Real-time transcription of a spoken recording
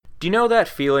Do you know that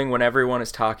feeling when everyone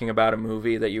is talking about a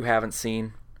movie that you haven't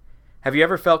seen? Have you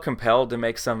ever felt compelled to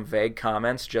make some vague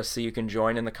comments just so you can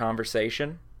join in the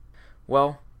conversation?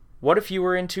 Well, what if you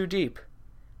were in too deep?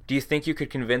 Do you think you could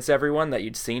convince everyone that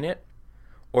you'd seen it?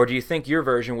 Or do you think your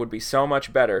version would be so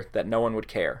much better that no one would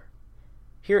care?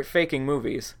 Here at Faking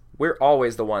Movies, we're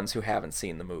always the ones who haven't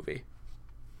seen the movie.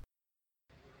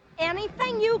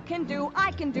 Anything you can do,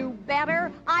 I can do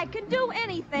better. I can do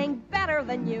anything better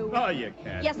than you. No, you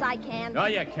can't. Yes, I can. No,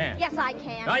 you can't. Yes, I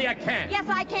can. No, you can't. Yes,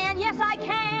 I can. Yes, I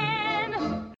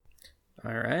can.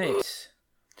 All right.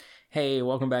 Hey,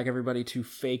 welcome back, everybody, to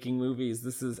Faking Movies.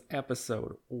 This is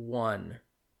episode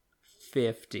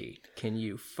 150. Can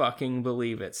you fucking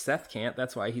believe it? Seth can't.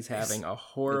 That's why he's having a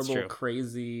horrible,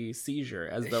 crazy seizure,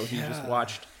 as though he just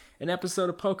watched an episode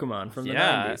of Pokemon from the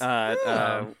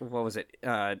 90s. What was it?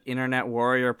 Internet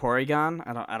Warrior Porygon?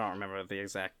 I don't remember what the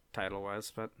exact title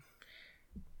was, but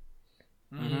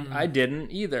I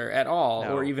didn't either at all,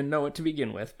 No. or even know it to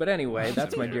begin with. But anyway,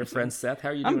 that's my dear friend Seth. How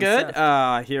are you doing, I'm good.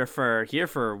 Seth? Here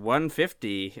for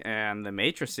 150 and the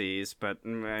Matrices, but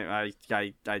I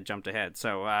jumped ahead.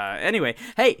 So anyway,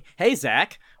 hey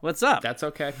Zach, what's up? That's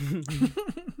okay.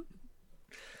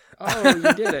 Oh,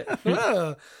 you did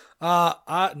it.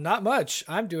 Not much.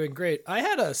 I'm doing great. I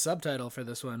had a subtitle for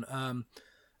this one.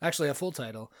 Actually, a full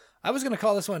title. I was going to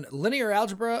call this one Linear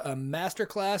Algebra, a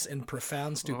Masterclass in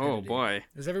Profound Stupidity. Oh boy.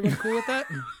 Is everyone cool with that?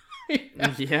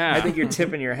 Yeah. I think you're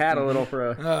tipping your hat a little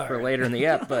for right. later in the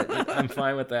ep, but I'm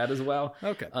fine with that as well.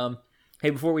 Okay. Hey,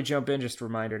 before we jump in, just a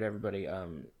reminder to everybody,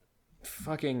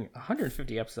 fucking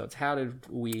 150 episodes. How did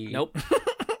we... Nope.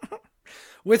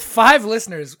 With 5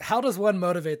 listeners, how does one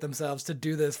motivate themselves to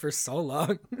do this for so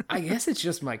long? I guess it's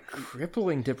just my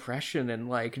crippling depression and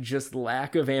like just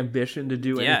lack of ambition to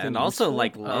do anything. Yeah, and also useful.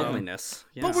 like loneliness.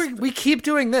 But we keep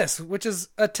doing this, which is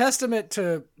a testament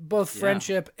to both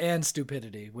friendship and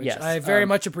stupidity, which Yes, I very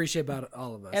much appreciate about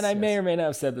all of us. And I may or may not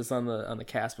have said this on the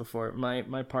cast before.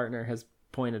 My partner has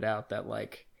pointed out that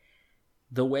like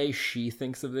the way she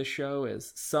thinks of this show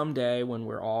is someday when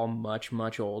we're all much,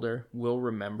 much older, we'll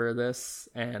remember this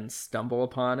and stumble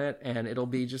upon it, and it'll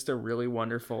be just a really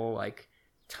wonderful like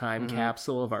time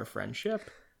capsule of our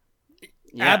friendship.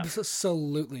 Yeah.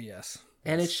 Absolutely, yes.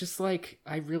 And it's just like,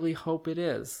 I really hope it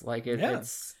is. Like,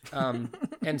 it's...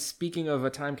 and speaking of a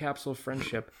time capsule of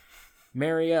friendship,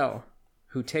 Marielle,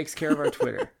 who takes care of our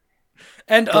Twitter...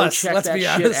 And Go us, check let's that be shit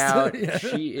honest. out. Yeah.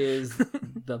 She is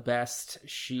the best.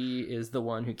 She is the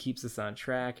one who keeps us on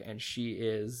track, and she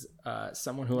is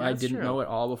someone who I that's didn't true. know at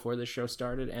all before the show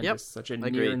started, and Yep, is such a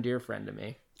agreed. near and dear friend to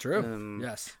me. True.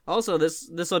 Yes. Also, this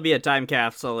will be a time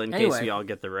capsule in case Anyway. we all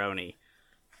get the Roni.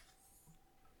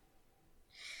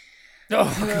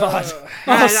 Oh God.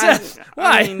 I, Seth,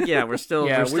 I mean, yeah, we're still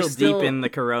Yeah, we're we're still still- deep in the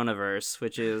coronaverse,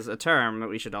 which is a term that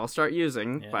we should all start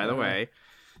using. By the way,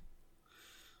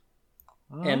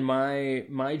 And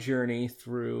my journey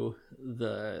through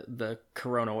the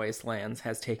Corona wastelands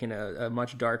has taken a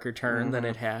much darker turn than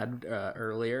it had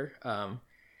earlier.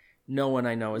 No one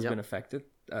I know has been affected,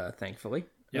 thankfully.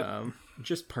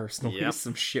 Just personally, Yep.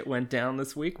 some shit went down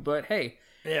this week, but hey,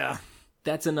 Yeah.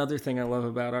 that's another thing I love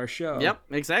about our show. yep,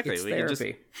 exactly. It's We can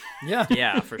therapy. Yeah.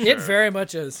 yeah, for sure. It very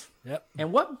much is. Yep.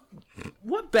 And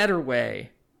what better way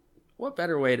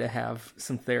to have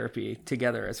some therapy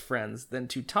together as friends than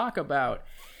to talk about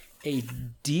a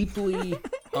deeply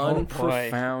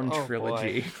unprofound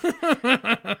trilogy.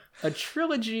 A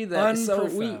trilogy that so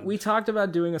Unprofound. we talked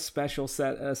about doing a special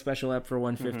ep for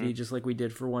 150 just like we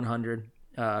did for 100.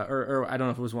 Or I don't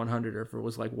know if it was 100 or if it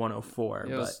was like 104, It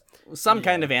but was some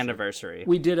kind of anniversary.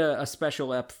 we did a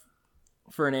special ep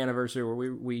for an anniversary where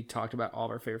we talked about all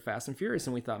of our favorite Fast and Furious,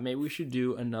 and we thought maybe we should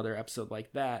do another episode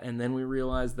like that. And then we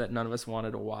realized that none of us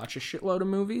wanted to watch a shitload of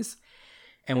movies,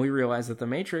 and we realized that The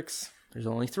Matrix, there's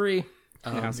only 3.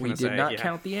 I was We gonna did say, not yeah.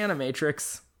 count the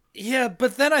Animatrix. Yeah,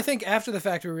 but then I think after the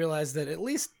fact we realized that at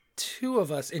least 2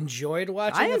 of us enjoyed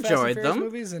watching I the Fast and enjoyed Furious them.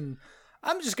 movies, and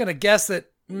I'm just gonna guess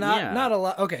that Yeah. not a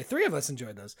lot. Okay, 3 of us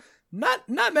enjoyed those. Not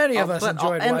many of us but-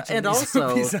 enjoyed watching and these also,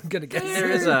 movies. I'm gonna guess. There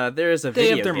is a They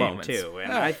have video their game moments. too, and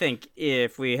Alright. I think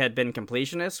if we had been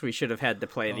completionists, we should have had to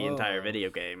play the entire Oh. video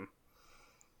game.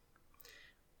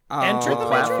 Enter the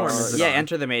platform Matrix. is it Yeah, on?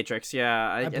 Enter the Matrix. Yeah,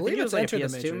 I believe think it it's was like Enter a the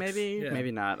PS2, Matrix. maybe, Yeah.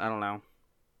 maybe not. I don't know.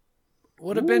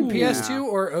 Would have been Ooh. PS2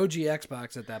 or OG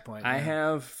Xbox at that point. I yeah.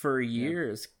 have for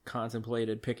years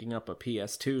contemplated picking up a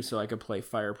PS2 so I could play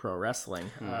Fire Pro Wrestling,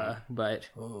 but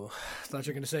Oh, I thought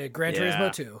you were gonna say Gran Yeah.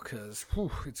 Turismo 2 because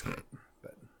it's great.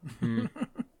 But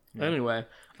Anyway,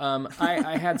 I had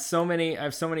I have so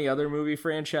many other movie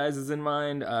franchises in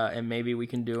mind, and maybe we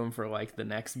can do them for like the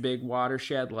next big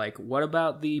watershed. Like, what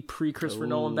about the pre-Christopher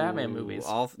Nolan Batman movies?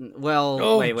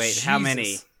 Wait, how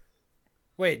many?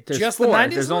 Wait, There's just 4. the 90s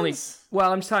There's only ones?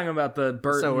 well, I'm just talking about the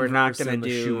Burton. So we're not going to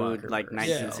do Schumacher like verse.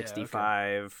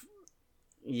 1965.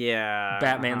 Yeah,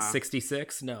 Batman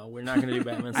 66. No, we're not going to do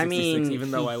Batman 66. I mean,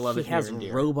 even though I love it. He has near and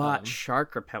dear. robot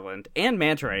shark repellent and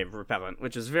manta ray repellent,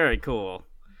 which is very cool.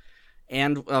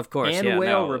 And of course, And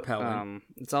whale repellent.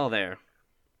 It's all there.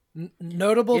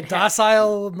 Notable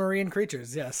docile marine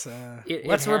creatures. Yes,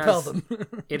 let's repel them.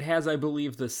 It has, I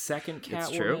believe, the second It's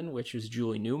true. Catwoman, which is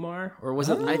Julie Newmar, or was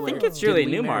it? I Lee think Ware? it's Julie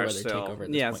Did Lee Newmar Meriwether still. take over at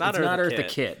this Yeah, point? it's not not Eartha Eartha Kitt.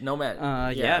 Kitt. No matter.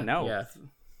 No. Yeah.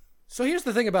 So here's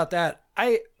the thing about that.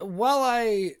 While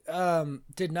I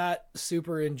did not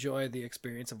super enjoy the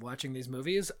experience of watching these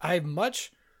movies, I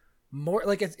much more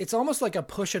like it's almost like a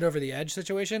push it over the edge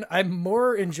situation. I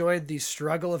more enjoyed the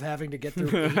struggle of having to get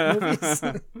through 8 movies.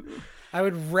 I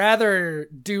would rather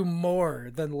do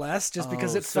more than less, just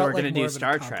because it so felt we're like gonna more do of an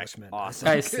Star Trek. accomplishment. Awesome.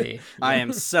 I see. I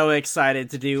am so excited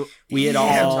to do. We had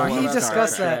Yeah, all we talked about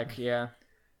discussed Star that. Trek. Yeah.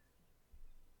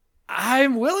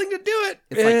 I'm willing to do it.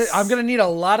 It's like I'm gonna need a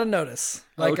lot of notice,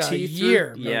 like a OT through-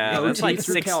 year. Yeah, OT that's like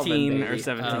through 16 Kelvin, or baby.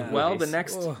 17 Well, the movies.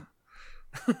 next. Ugh.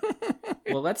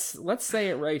 Well, let's say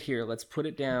it right here. Let's put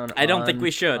it down. I don't think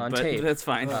we should, on but tape. that's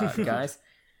fine. Guys.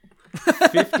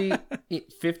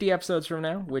 50 episodes from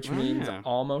now, which means Yeah.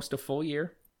 almost a full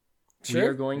year. We Sure,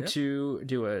 are going yeah. to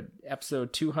do a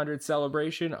episode 200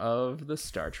 celebration of the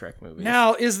Star Trek movies.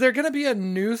 Now, is there going to be a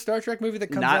new Star Trek movie that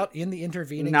comes Not- out in the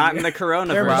intervening? Not year? in the coronavirus.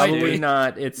 There might be. Probably dude.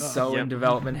 not. It's so Yep. in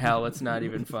development hell. It's not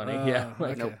even funny. Yeah.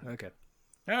 Like, Okay.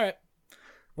 All right.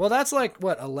 Well, that's like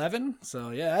what 11. So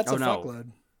yeah, that's Oh, a no.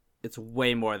 fuckload. It's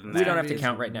way more than that. we don't have to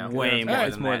count right now. Way more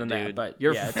It's than more that, than dude. that. But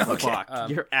you're yeah, it's fucked.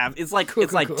 okay. You're it's like Cool,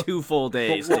 it's cool, like cool. 2 full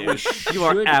days, what we dude. You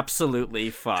are should- absolutely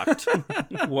fucked.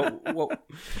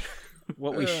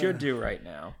 What we should do right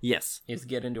now Yes. is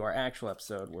get into our actual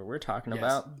episode where we're talking Yes.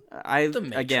 about I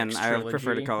Matrix would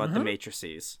prefer to trilogy. call it the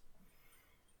Matrices.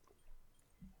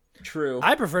 True.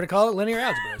 I prefer to call it linear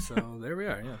algebra. So there we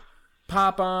are. Yeah.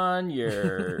 Pop on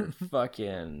your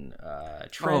fucking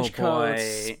trench Oh, boy.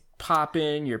 coats. Pop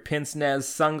in your pince-nez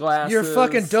sunglasses. Your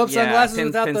fucking dope Yeah, sunglasses pin-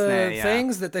 without the pince-nez, yeah.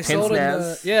 things that they sold in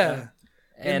the Pince-nez.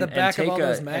 in the back of take all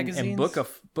those and magazines. book a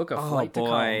flight to boy.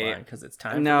 Columbine because it's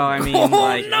time. No, I for the mean,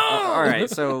 like, no! all right.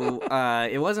 So,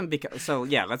 it wasn't because. So,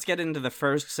 yeah, let's get into the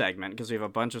first segment because we have a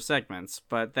bunch of segments.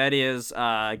 But that is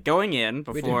going in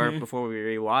before we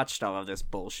rewatched all of this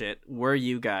bullshit. Were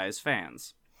you guys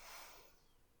fans?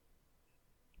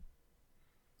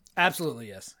 Absolutely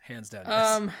yes, hands down.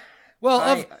 Yes. Well,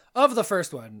 I- of the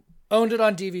first one, owned it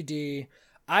on DVD.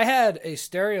 I had a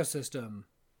stereo system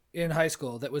in high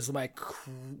school that was my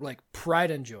like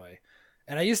pride and joy,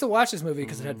 and I used to watch this movie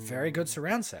because it had very good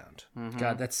surround sound.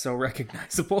 God, that's so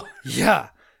recognizable. Yeah,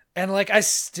 and like I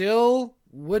still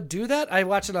would do that. I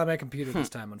watched it on my computer this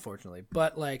time, unfortunately,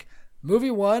 but like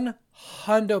movie 1,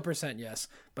 100% yes.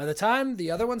 By the time the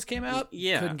other ones came out,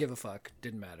 Yeah. couldn't give a fuck,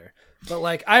 didn't matter. But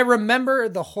like I remember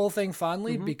the whole thing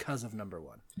fondly because of number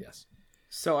 1. Yes.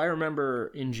 So I remember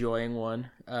enjoying one,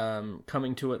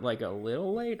 coming to it like a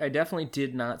little late. I definitely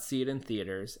did not see it in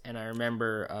theaters, and I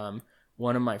remember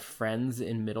one of my friends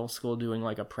in middle school doing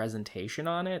like a presentation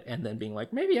on it, and then being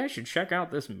like, maybe I should check out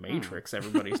this Matrix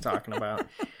everybody's talking about,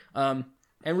 and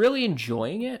really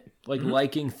enjoying it, like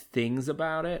liking things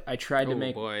about it. I tried to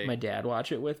make boy. my dad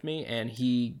watch it with me, and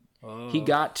he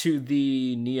got to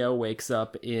the Neo wakes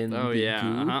up in the yeah,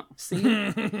 goo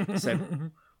scene,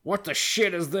 said, what the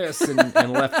shit is this? And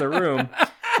left the room,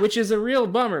 which is a real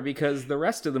bummer because the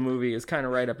rest of the movie is kind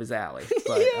of right up his alley.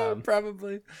 But,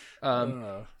 Probably.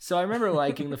 so I remember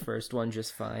liking the first one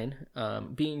just fine.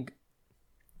 Being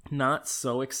not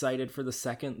so excited for the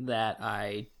second that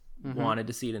I wanted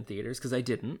to see it in theaters because I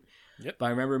didn't. Yep. But I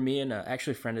remember me and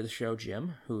actually a friend of the show,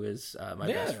 Jim, who is my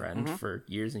Yeah, best friend for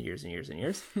years and years and years and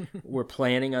years, were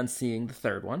planning on seeing the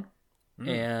third one.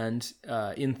 And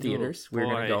in theaters, we were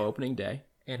going to boy. go opening day.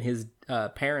 And his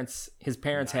parents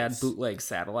had bootleg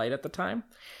satellite at the time,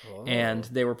 and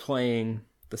they were playing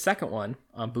the second one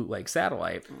on bootleg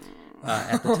satellite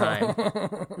at the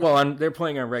time. Well, they're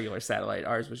playing on regular satellite.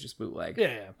 Ours was just bootleg.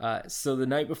 Yeah. So the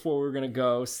night before we were gonna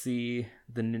go see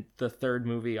the third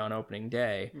movie on opening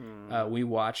day, we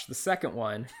watched the second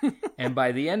one, and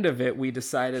by the end of it, we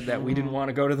decided that we didn't want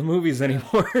to go to the movies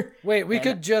anymore. Wait, we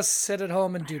could just sit at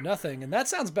home and do nothing, and that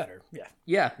sounds better. Yeah.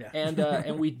 Yeah.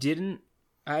 And we didn't.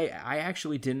 I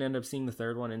actually didn't end up seeing the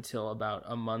third one until about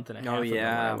a month and a half ago when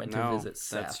I went to visit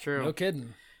Seth. That's true. No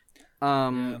kidding.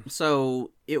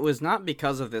 So it was not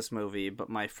because of this movie, but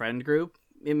my friend group.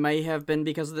 It may have been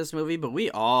because of this movie, but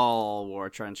we all wore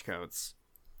trench coats.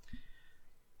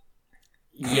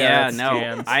 Yeah, that's no,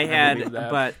 Jan's. I believe had,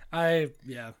 that. but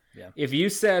Yeah. If you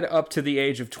said up to the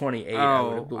age of 28, I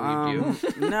would have believed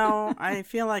you. No, I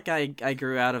feel like I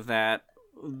grew out of that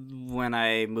when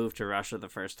I moved to Russia the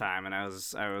first time, and I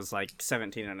was like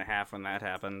 17 and a half when that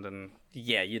happened, and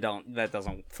yeah, that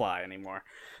doesn't fly anymore.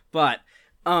 But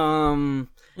yeah,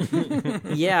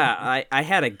 I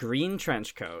had a green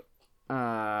trench coat.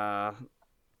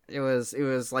 It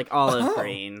was like olive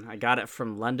green. I got it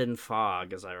from London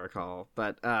Fog, as I recall.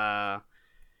 But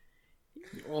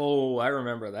Oh, I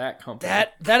remember that company.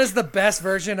 That is the best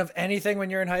version of anything when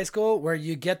you're in high school, where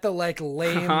you get the like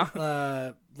lame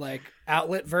like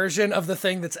outlet version of the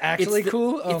thing that's actually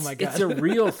cool. Oh my god, it's a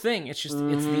real thing. It's just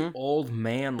it's the old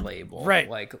man label, right?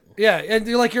 Like yeah, and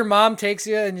you're like your mom takes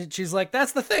you and she's like,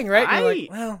 "That's the thing, right?" And you're like,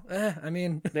 well, I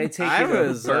mean, they take I you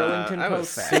was to Burlington I Coat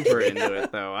was Factory. super into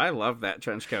it though. I loved that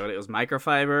trench coat. It was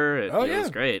microfiber. It was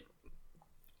great.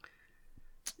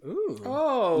 ooh,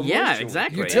 Oh, Yeah, Marshall.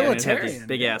 exactly. Utilitarian, And it had these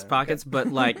big yeah. ass pockets, but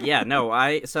like, yeah, no,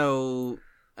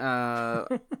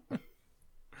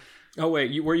 Oh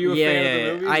wait, were you a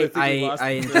fan of the movies? think you lost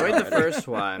I the enjoyed the thread. first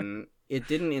one. It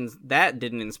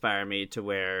didn't inspire me to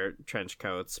wear trench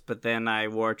coats, but then I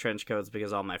wore trench coats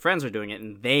because all my friends were doing it,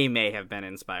 and they may have been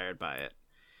inspired by it.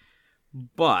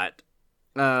 But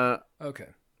okay.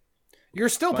 You're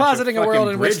still Bunch of positing a world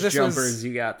fucking in which bridge this jumpers was.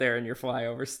 you got there in your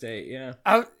flyover state. Yeah.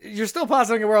 You're still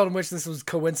positing a world in which this was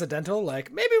coincidental.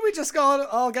 Like maybe we just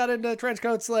all got into trench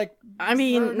coats. Like I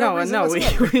mean, for no reason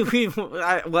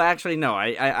whatsoever. well, actually, no,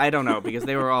 I don't know, because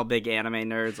they were all big anime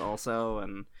nerds also,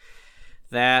 and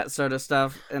that sort of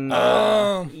stuff. And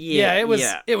yeah, it was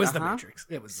the uh-huh. Matrix.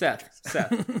 It was Seth.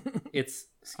 It's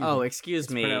excuse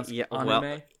it's me. pronounced Yeah, anime.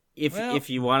 well, if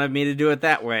you wanted me to do it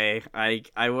that way,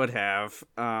 I would have.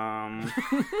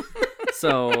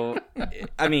 So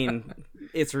I mean,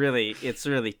 it's really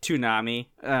Toonami,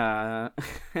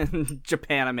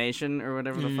 Japanimation or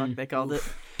whatever the fuck they called it.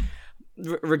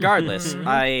 Regardless,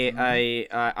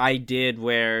 I did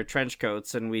wear trench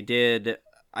coats, and we did.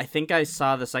 I think I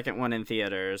saw the second one in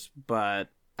theaters, but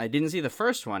I didn't see the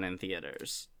first one in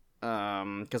theaters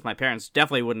because my parents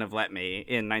definitely wouldn't have let me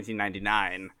in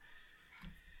 1999.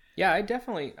 Yeah, I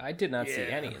did not see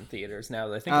any in theaters. Now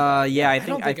that I think about it. Yeah, I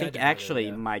don't think think I did actually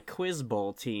either, yeah. my Quiz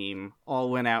Bowl team all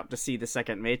went out to see the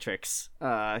second Matrix.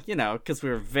 Because we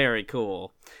were very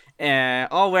cool,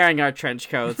 all wearing our trench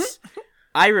coats.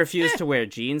 I refused to wear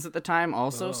jeans at the time,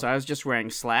 also, so I was just wearing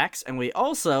slacks, and we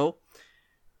also.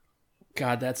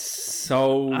 God, that's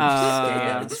so.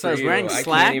 scant So I was for wearing you. I can't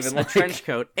slacks, even, a trench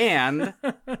coat, and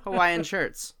Hawaiian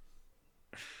shirts.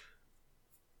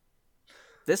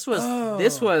 This was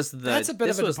the that's a bit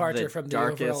this of a was departure the from the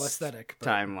darkest overall aesthetic. But...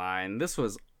 timeline. This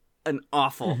was an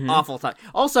awful time.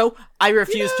 Also, I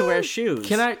refused to wear shoes.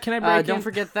 Can I break Don't in?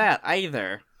 forget that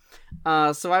either.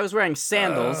 So I was wearing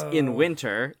sandals in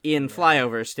winter in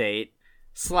flyover state,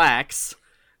 slacks,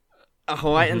 a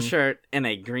Hawaiian shirt, and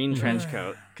a green trench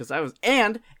coat because I was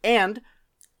and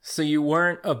So you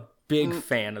weren't a big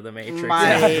fan of the Matrix. My-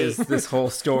 That is this whole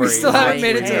story. We still haven't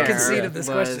made it to the hair conceit of this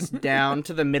was question. down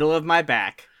to the middle of my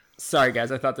back. Sorry, guys.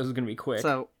 I thought this was going to be quick.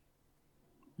 So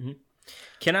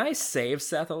Can I save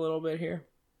Seth a little bit here?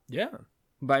 Yeah.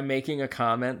 By making a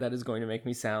comment that is going to make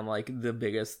me sound like the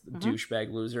biggest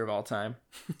douchebag loser of all time.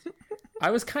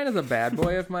 I was kind of the bad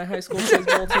boy of my high school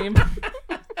baseball team.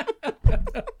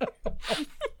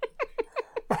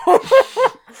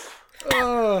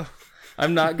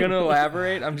 I'm not going to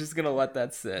elaborate. I'm just going to let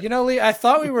that sit. You know, Lee, I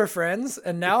thought we were friends,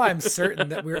 and now I'm certain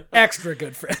that we're extra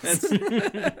good friends.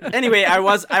 anyway, I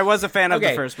was a fan of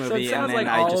Okay, the first so it movie, and sounds then like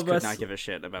I all just of could us- not give a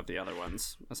shit about the other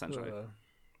ones, essentially.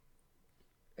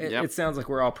 Yep. It sounds like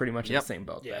we're all pretty much in Yep. the same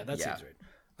boat. Yeah, then. that seems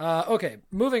right. Okay,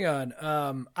 moving on.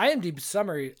 IMDb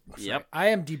summary. Yep.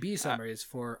 IMDb summaries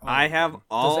for. All I of have them.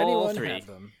 all Does anyone three. have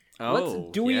them?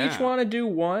 Do we each want to do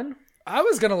one? I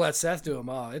was gonna let Seth do them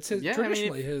all. It's his, Yeah, I mean,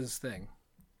 traditionally his thing.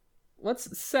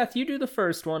 Seth, you do the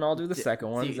first one. I'll do the second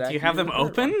one. Do Zach, you have do them the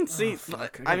third one. open? See,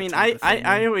 fuck, I I mean, gotta type the thing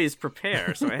I in. always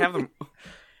prepare, so I have them.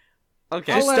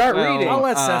 Okay, I'll let- start reading. I'll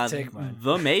let Seth take mine.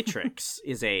 The Matrix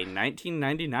is a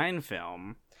 1999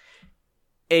 film.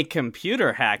 A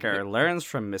computer hacker learns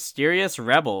from mysterious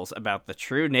rebels about the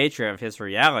true nature of his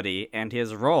reality and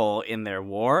his role in their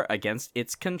war against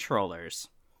its controllers.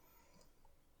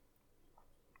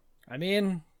 I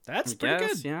mean, that's I pretty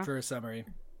guess, good yeah. for a summary.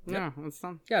 Yeah, that's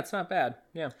not. Yeah, it's not bad.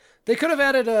 Yeah. They could have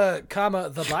added a comma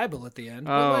the Bible at the end.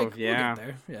 Oh, but like, yeah. We'll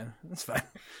get there. Yeah, that's fine.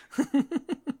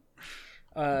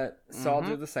 So I'll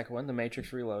do the second one, The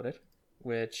Matrix Reloaded.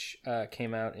 which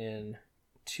came out in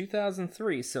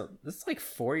 2003. So this is like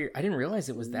 4 years. I didn't realize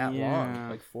it was that long.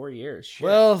 Like 4 years. Shit.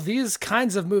 Well, these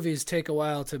kinds of movies take a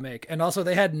while to make. And also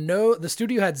the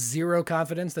studio had zero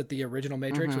confidence that the original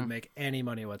Matrix would make any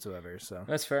money whatsoever. So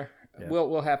that's fair. Yeah.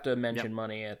 We'll have to mention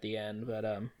money at the end, but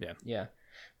yeah.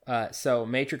 So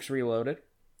Matrix Reloaded.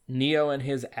 Neo and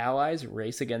his allies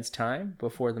race against time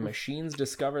before the machines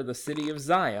discover the city of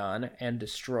Zion and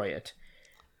destroy it.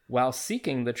 While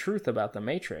seeking the truth about the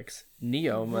Matrix,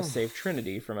 Neo must save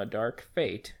Trinity from a dark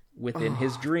fate within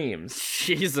his dreams.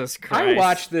 Jesus Christ. I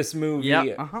watched this movie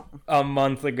a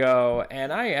month ago,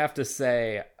 and I have to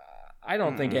say, I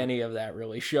don't think any of that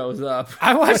really shows up.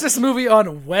 I watched this movie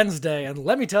on Wednesday, and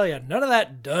let me tell you, none of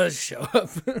that does show up.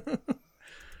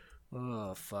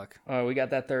 Oh, fuck. Oh, we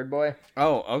got that third boy?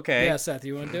 Oh, okay. Yeah, Seth,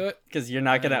 you want to do it? Because you're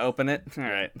not going to open it? All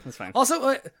right, that's fine.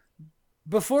 Also,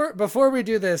 before we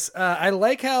do this, I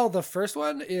like how the first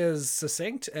one is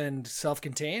succinct and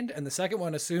self-contained, and the second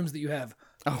one assumes that you have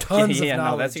tons of knowledge.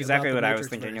 No, that's exactly what I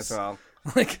was Matrix thinking verse. as well.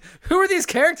 Like, who are these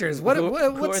characters? Who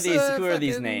are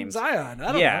these names? Zion.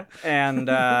 I don't know.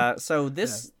 And so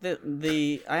this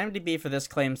the IMDb for this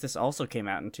claims this also came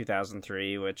out in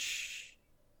 2003, which.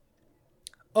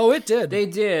 Oh, it did. They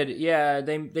did, yeah.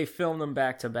 They filmed them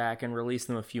back to back and released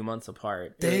them a few months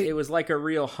apart. It was like a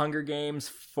real Hunger Games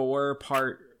 4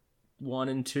 part 1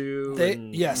 and 2.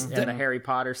 And the Harry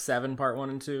Potter 7 part 1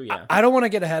 and 2. Yeah. I don't want to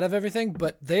get ahead of everything,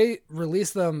 but they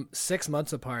released them 6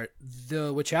 months apart.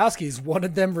 The Wachowskis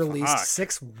wanted them released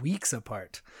 6 weeks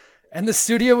apart. And the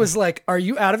studio was like, are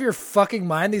you out of your fucking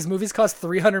mind? These movies cost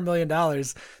 $300 million.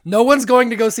 No one's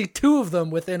going to go see 2 of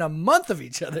them within a month of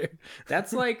each other.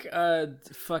 That's like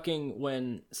fucking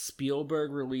when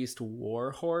Spielberg released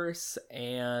War Horse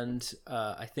and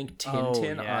I think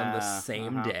Tintin on the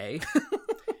same day.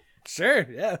 Sure,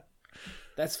 yeah.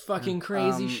 That's fucking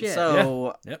crazy shit.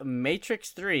 So, Matrix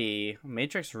 3,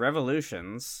 Matrix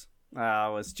Revolutions...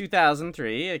 was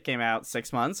 2003. It came out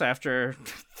 6 months after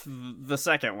the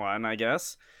second one, I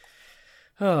guess.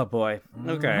 Oh boy.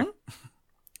 Okay.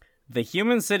 The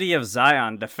human city of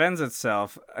Zion defends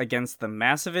itself against the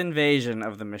massive invasion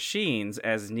of the machines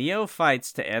as Neo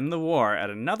fights to end the war at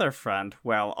another front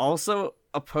while also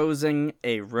opposing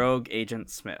a rogue Agent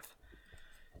Smith.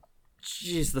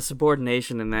 Jeez, the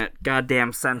subordination in that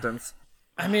goddamn sentence.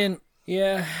 I mean,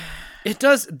 yeah. It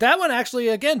does. That one actually,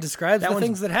 again, describes the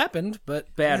things that happened,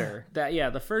 but better.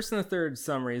 The first and the third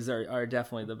summaries are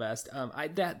definitely the best.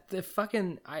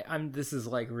 This is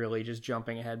like really just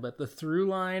jumping ahead, but the through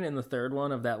line in the third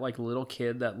one of that like little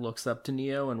kid that looks up to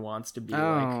Neo and wants to be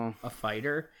like a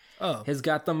fighter. Has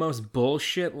got the most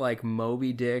bullshit like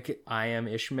Moby Dick, I am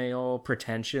Ishmael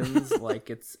pretensions.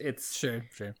 Like it's sure.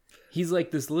 He's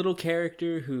like this little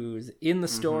character who's in the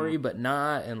story but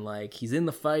not, and like he's in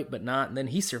the fight but not, and then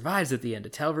he survives at the end to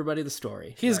tell everybody the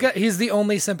story. He's the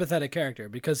only sympathetic character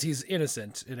because he's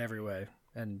innocent in every way.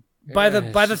 And by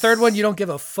the third one, you don't give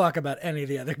a fuck about any of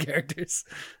the other characters.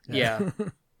 Yeah.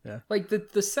 Like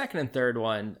the second and third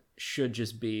one should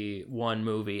just be one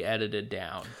movie edited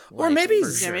down. Or maybe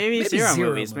zero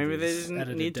movies. Maybe they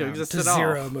didn't need to exist at all.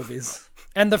 0 movies.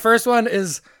 And the first one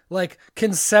is like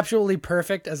conceptually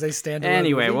perfect as a standalone.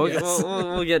 Anyway, movie.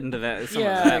 we'll get into that.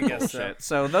 I guess so.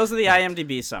 So those are the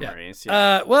IMDb summaries.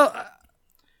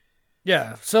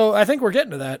 Yeah. So I think we're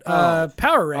getting to that.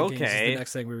 Power rankings is the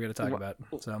next thing we were going to talk about.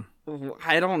 So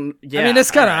I don't. Yeah, I mean,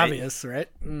 it's kind of obvious, right?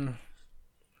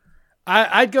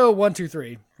 I'd go 1, 2,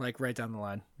 3, like right down the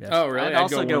line. Yes. Oh, really? I'd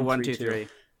also go 1, 2, 3.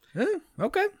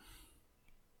 Okay.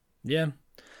 Yeah.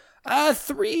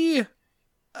 3.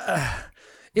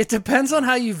 It depends on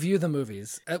how you view the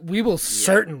movies. We will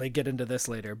certainly get into this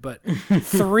later, but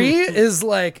 3 is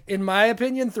like, in my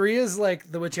opinion, 3 is like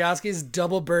the Wachowskis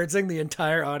double birdsing the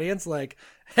entire audience. Like,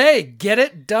 hey, get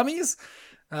it, dummies?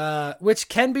 Which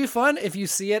can be fun if you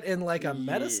see it in like a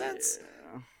meta sense.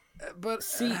 But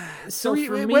see, so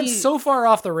 3, it went so far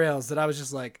off the rails that I was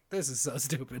just like, this is so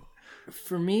stupid.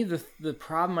 For me, the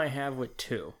problem I have with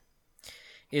 2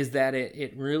 is that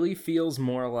it really feels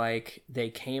more like they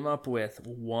came up with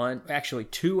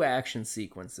 2 action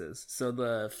sequences. So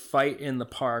the fight in the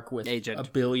park with a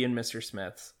billion Mr.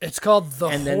 Smiths. It's called The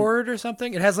Horde or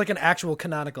something. It has like an actual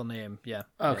canonical name. Yeah.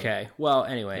 Okay. Well,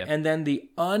 anyway. Yep. And then the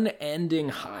unending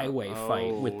highway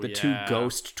fight with the 2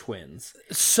 ghost twins.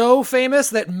 So famous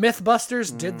that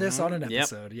Mythbusters did this on an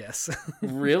episode. Yep. Yes.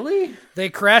 Really? They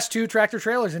crashed 2 tractor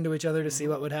trailers into each other to see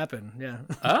what would happen. Yeah.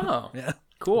 Oh. Yeah.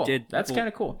 Cool. That's kind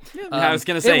of cool. Yeah, I was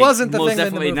going to say, it wasn't the most thing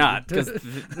definitely in the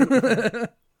not.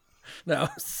 No.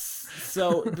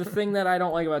 So the thing that I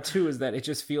don't like about 2 is that it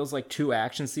just feels like 2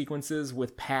 action sequences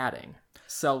with padding.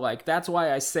 So, like, that's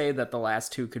why I say that the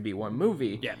last two could be one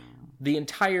movie. Yeah. The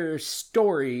entire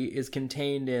story is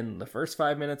contained in the first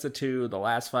 5 minutes of 2, the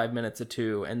last 5 minutes of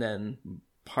 2, and then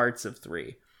parts of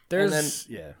 3. And then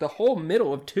the whole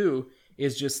middle of 2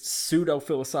 is just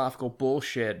pseudo-philosophical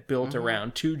bullshit built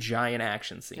around 2 giant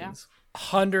action scenes.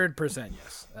 100%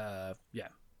 yes. Yeah.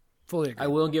 Fully agree. I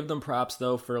will give them props,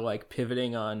 though, for, like,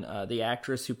 pivoting on the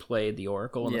actress who played the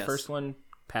Oracle in the first one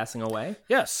passing away.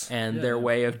 Yes. And their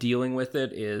way of dealing with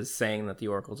it is saying that the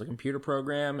Oracle's a computer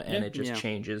program, and it just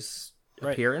changes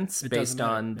appearance based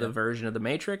on the version of the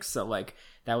Matrix. So, like,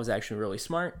 that was actually really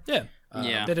smart. Yeah.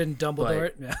 They didn't Dumbledore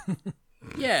it.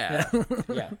 Yeah.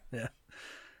 Yeah.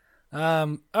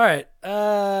 All right.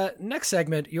 Next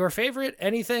segment. Your favorite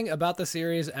anything about the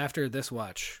series after this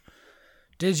watch?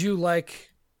 Did you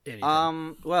like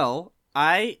anything? Well,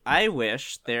 I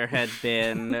wish there had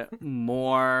been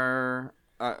more.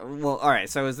 Well, all right.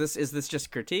 So is this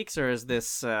just critiques, or is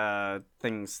this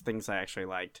things I actually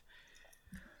liked?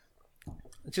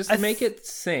 Just make it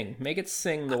sing. Make it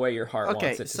sing the way your heart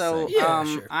wants it to so, sing.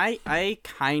 Sure. I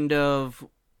kind of.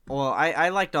 Well, I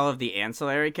liked all of the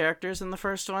ancillary characters in the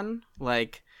first one.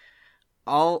 Like,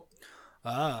 all.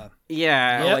 Like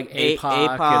APOC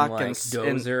APOC and like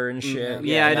Dozer and shit.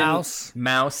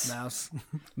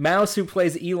 Mouse, who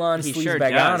plays Elon He Sleaze sure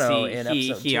Bagano does. in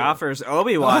episode 2. He offers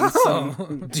Obi-Wan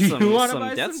some. Do you want to some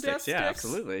buy death some sticks? death Yeah, sticks?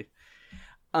 absolutely.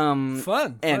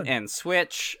 Fun. And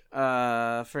Switch,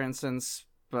 for instance,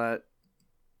 but.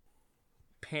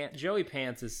 Joey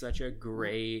Pants is such a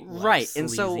great, like, right,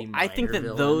 and so sleazy I think that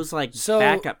minor those villain.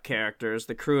 backup characters,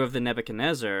 the crew of the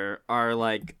Nebuchadnezzar,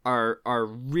 are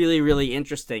really, really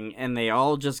interesting, and they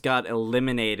all just got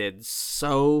eliminated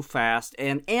so fast.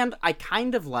 And I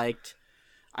kind of liked,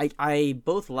 I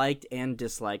both liked and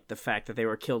disliked the fact that they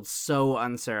were killed so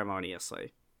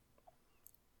unceremoniously.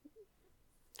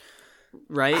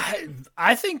 Right?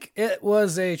 I think it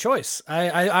was a choice.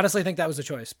 I honestly think that was a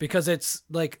choice because it's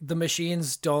like the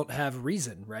machines don't have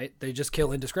reason, right? They just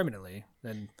kill indiscriminately.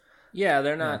 And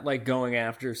they're not like going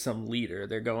after some leader.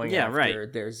 They're going after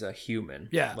there's a human.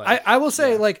 Yeah, like, I will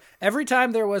say like every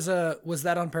time there was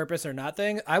that on purpose or not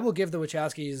thing, I will give the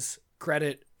Wachowskis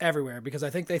credit everywhere because I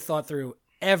think they thought through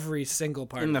every single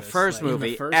part in the of this. first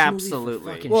movie,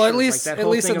 absolutely. Well, at least in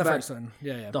the first one.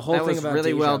 Yeah. The whole that thing was about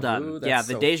really well Deja done. Vu, Yeah,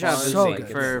 the deja vu so thing,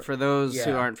 good. for those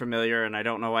who aren't familiar, and I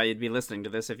don't know why you'd be listening to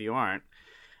this if you aren't.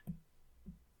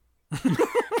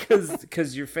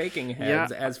 Because you're faking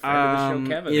heads as friend of the show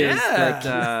Kevin. Is that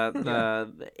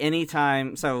the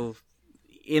anytime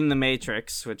in the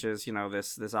Matrix, which is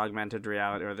this augmented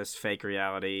reality or this fake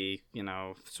reality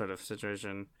sort of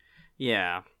situation.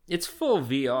 Yeah, it's full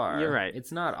VR. You're right.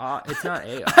 It's not AR.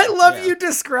 I love you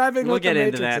describing. We'll what get the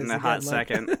into Matrix that in a is hot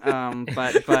again, second.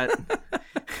 But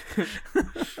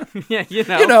yeah,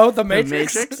 the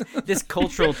Matrix. This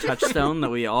cultural touchstone that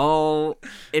we all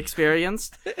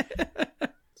experienced.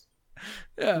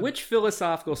 Yeah. Which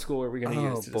philosophical school are we going to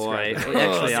use? To Boy, describe that?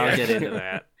 actually, I'll get into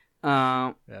that.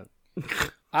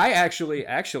 I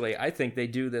I think they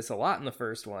do this a lot in the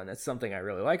first one. That's something I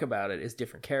really like about it, is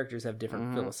different characters have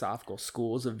different philosophical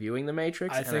schools of viewing the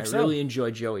Matrix. I think so. really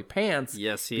enjoy Joey Pants.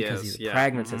 Yes, he because is. he's a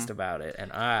pragmatist about it,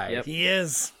 and He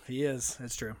is.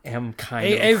 That's true. am kind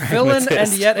A of villain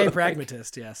and yet a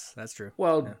pragmatist. Yes, that's true.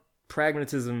 Well,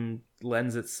 pragmatism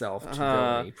lends itself to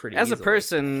villainy pretty as easily. a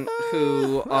person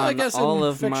who I on guess all in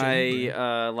of fiction,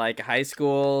 my high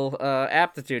school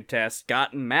aptitude tests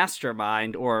got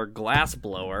mastermind or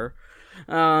glassblower.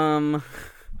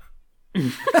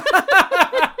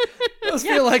 Those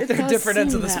feel like they're different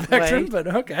ends of the seem that spectrum, way. but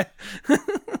okay.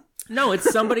 No,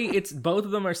 it's somebody. It's both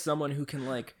of them are someone who can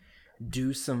like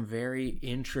do some very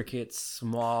intricate,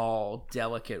 small,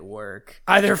 delicate work.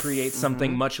 Either to create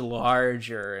something much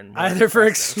larger and more Either for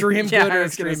impressive. extreme Yeah, good I or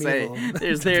was gonna extreme say evil.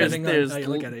 there's depending on how you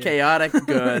look at it, yeah. chaotic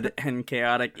good and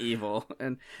chaotic evil,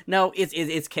 and no,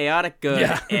 it's chaotic good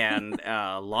and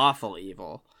lawful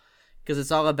evil, because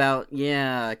it's all about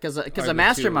because Are a the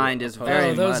mastermind two is opposed? very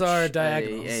Oh, those much are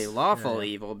diagonals. a lawful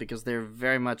evil because they're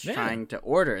very much trying to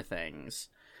order things,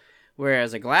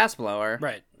 whereas a glassblower,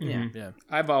 Right. Yeah. Yeah.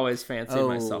 I've always fancied Oh,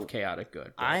 myself chaotic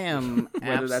good. but I am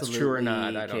Whether that's true or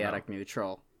not, I don't chaotic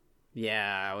neutral.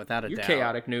 Yeah, without a You're doubt.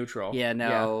 chaotic neutral. Yeah,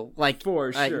 no, like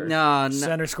for sure. no,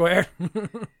 Center square.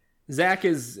 Zach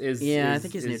is Yeah, I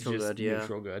think he's is neutral just good, yeah.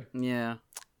 Neutral good. yeah.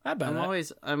 How about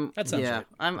that? I'm sounds yeah.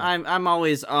 right. I'm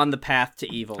always on the path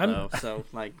to evil though. So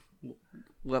like,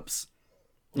 whoops.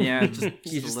 Yeah, just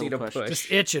You just a need a little push.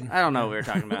 Just itching. I don't know what we were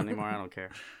talking about anymore. I don't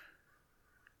care.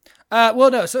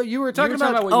 Well, no. So you were You talking were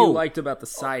talking about what Oh. you liked about the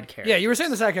side characters. Yeah, you were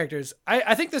saying the side characters.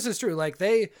 I think this is true. Like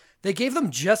they gave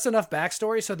them just enough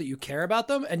backstory so that you care about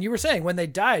them. And you were saying when they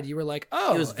died, you were like,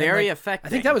 oh, It was and, very like, effective. I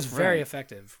think that was very Right.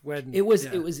 effective. When It was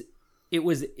yeah.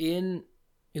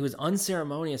 it was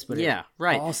unceremonious, but Yeah, it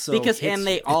right. also Because hits and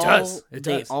they you. all does. It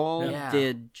they does. all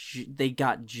Yeah. they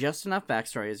got just enough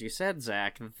backstory, as you said,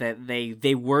 Zach, that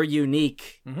they were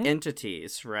unique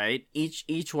entities, right?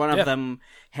 Each one of Yeah. them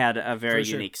had a very For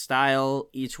sure. unique style.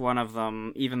 Each one of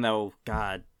them, even though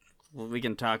God, well, we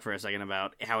can talk for a second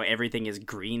about how everything is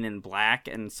green and black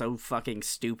and so fucking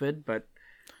stupid, but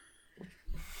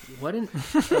What a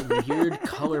weird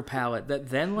color palette that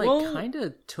then Well- kind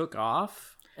of took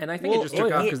off. And I think it just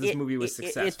took off because this movie was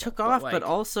successful. It took off, like, but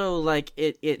also like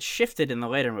it shifted in the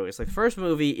later movies. Like first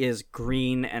movie is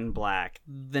green and black.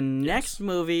 The next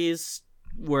movies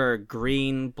were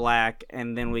green, black,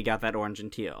 and then we got that orange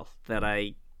and teal that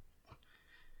I.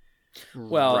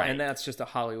 well, Right. and that's just a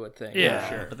Hollywood thing. Yeah.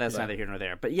 for sure. But that's neither here nor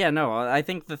there. But yeah, no, I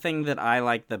think the thing that I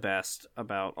liked the best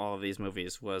about all of these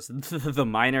movies was the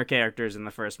minor characters in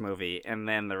the first movie, and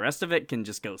then the rest of it can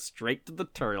just go straight to the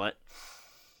toilet.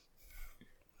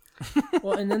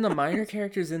 Well, and then the minor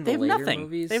characters in They the have later nothing.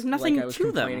 movies, They have nothing like I was to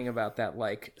them. complaining about that,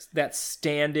 like that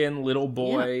stand-in little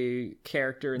boy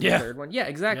character in the Yeah. third one. Yeah,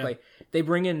 exactly. They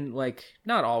bring in like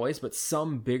not always, but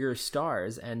some bigger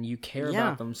stars, and you care Yeah.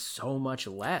 about them so much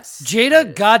less.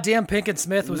 Jada goddamn Pinkett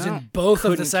Smith was No. in both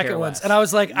of the Couldn't second care ones, less. and I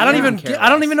was like, I don't Couldn't even care I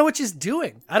don't less. even know what she's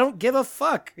doing. I don't give a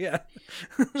fuck. Yeah.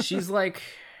 She's like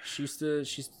she used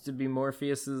to be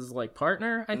Morpheus's like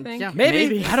partner, I think. Yeah. Maybe.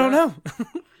 Maybe. I don't know.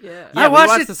 Yeah. I we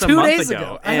watched it this a 2 month days ago,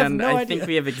 ago. I have and no I idea. think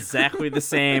we have exactly the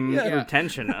same Yeah.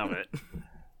 retention of it.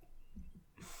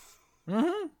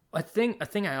 A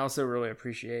thing I also really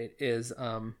appreciate is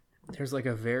there's like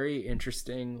a very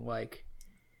interesting like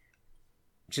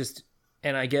just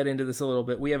and I get into this a little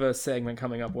bit. We have a segment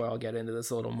coming up where I'll get into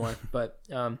this a little more, but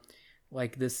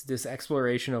like this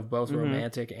exploration of both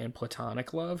romantic and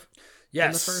platonic love.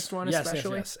 Yes. the first one Yes,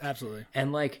 especially. Yes, absolutely.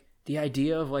 And like the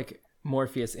idea of like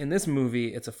Morpheus in this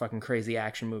movie, it's a fucking crazy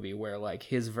action movie where like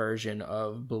his version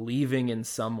of believing in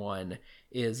someone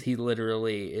is he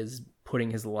literally is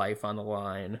putting his life on the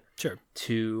line Sure.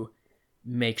 to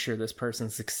make sure this person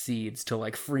succeeds to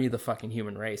like free the fucking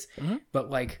human race. But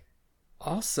like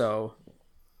also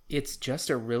it's just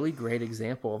a really great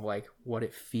example of like what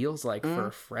it feels like for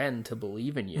a friend to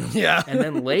believe in you. Yeah. And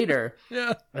then later,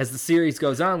 Yeah. as the series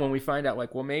goes on, when we find out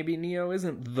like, well, maybe Neo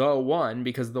isn't the one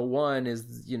because the one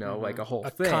is, you know, like a whole A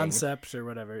thing. concept or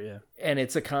whatever. Yeah. And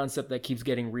it's a concept that keeps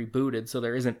getting rebooted, so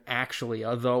there isn't actually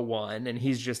a the one, and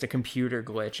he's just a computer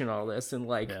glitch and all this. And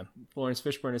like Lawrence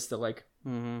Fishburne is still like,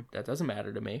 that doesn't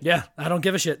matter to me. Yeah. I don't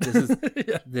give a shit. This is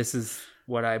Yeah. this is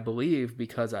what I believe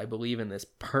because I believe in this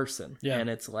person. Yeah. And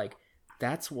it's like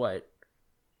that's what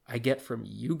I get from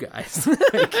you guys.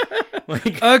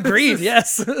 like Agreed.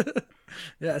 Yes.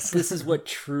 Yes. this is what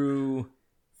true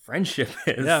friendship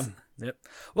is. Yeah. Yep.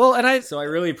 Well, and So I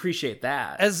really appreciate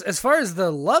that. as far as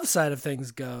the love side of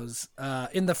things goes,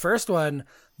 in the first one,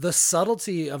 the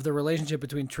subtlety of the relationship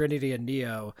between Trinity and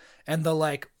Neo, and the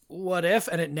like, what if,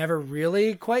 and it never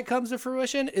really quite comes to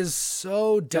fruition, is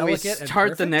so We delicate. and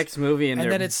start the perfect. next movie and, And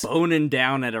they're then it's- boning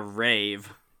down at a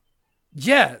rave.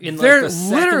 Yeah, In, like, they're the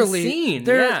second literally scene,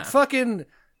 they're yeah. fucking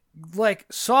like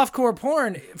softcore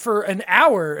porn for an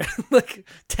hour, like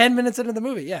 10 minutes into the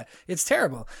movie. Yeah, it's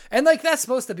terrible. And like that's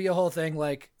supposed to be a whole thing.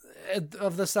 Like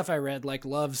of the stuff I read, like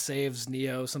love saves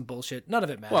Neo, some bullshit. None of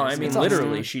it matters. Well, I mean, It's all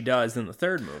literally, stupid. she does in the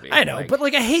third movie. I know, but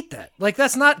like I hate that. Like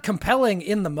that's not compelling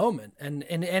in the moment and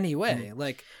in any way.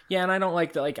 Like yeah, and I don't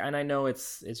like that. Like, and I know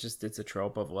it's a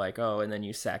trope of like, oh, and then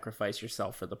you sacrifice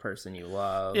yourself for the person you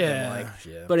love. and, yeah, like,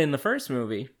 yeah. but in the first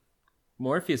movie,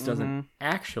 Morpheus doesn't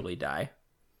actually die.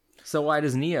 So why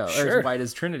does Neo Sure. or why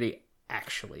does Trinity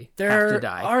actually have There to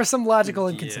die? are some logical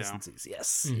inconsistencies.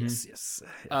 Yes, Mm-hmm. yes.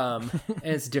 And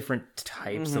it's different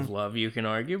types of love you can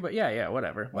argue, but yeah,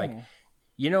 whatever. Like,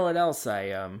 you know what else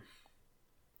I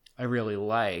really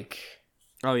like?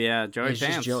 Oh yeah, Joey It's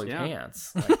Pants. just Joey yeah.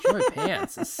 Pants. Like, Joey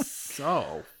Pants is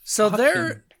so So there,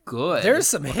 fucking good. there's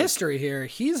some history here.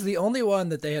 He's the only one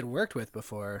that they had worked with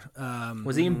before.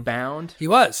 Was he in Bound? He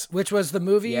was, which was the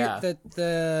movie Yeah. that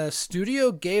the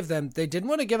studio gave them. They didn't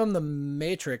want to give him The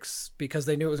Matrix because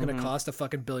they knew it was going to cost a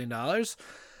fucking $1 billion.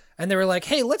 And they were like,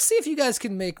 hey, let's see if you guys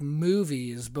can make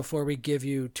movies before we give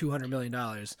you $200 million.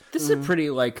 This is a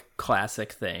pretty like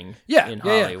classic thing. Yeah, in yeah,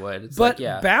 yeah. Hollywood. It's But like,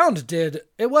 yeah, Bound did,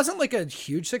 it wasn't like a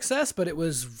huge success, but it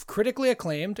was critically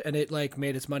acclaimed and it like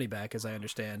made its money back, as I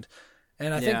understand.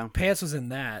 And I Yeah. think Pants was in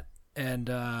that. And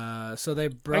so they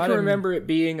brought I can him- remember it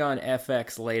being on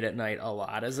FX late at night a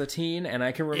lot as a teen, and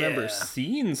I can remember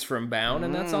scenes from Bound,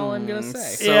 and that's all I'm gonna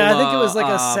say. Yeah, I think it was like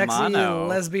a sexy Mano.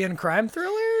 lesbian crime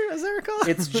thriller, as I recall.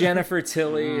 It's Jennifer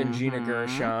Tilly and Gina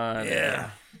Gershon. Yeah.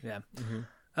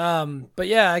 But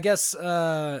yeah, I guess.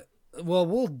 Well,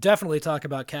 we'll definitely talk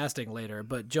about casting later.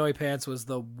 But Joey Pants was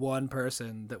the one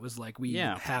person that was like, we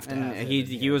have to and have him he in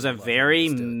he here. was a Love him. very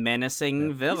Let's do it.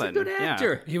 menacing villain. He's a good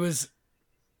actor. He was.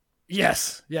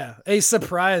 Yes, yeah, a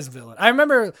surprise villain. I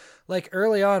remember, like,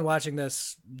 early on watching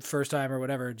this first time or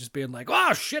whatever, just being like,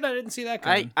 "Oh shit, I didn't see that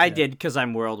coming." I did because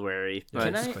I'm world weary.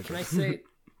 But Can I say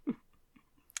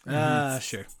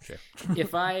Sure.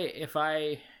 if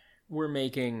I were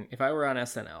on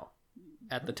SNL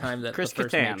at the time that Chris the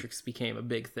first Kattan. Matrix became a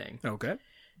big thing? Okay.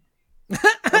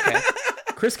 Okay,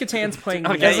 Chris Kattan's playing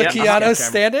Okay, Neo As in a the Keanu sketch I'm-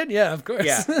 stand-in, yeah, of course.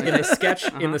 Yeah,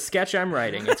 in the sketch I'm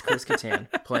writing, it's Chris Kattan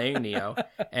playing Neo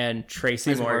and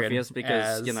Tracy he's Morgan Morpheus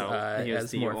because as, he was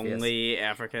as the Morpheus. only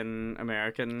African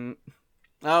American.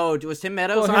 Oh, was Tim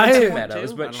Meadows Well, on not that Tim one,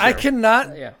 Meadows, too? but I sure.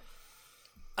 cannot. Yeah.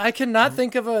 I cannot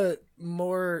think of a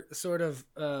more sort of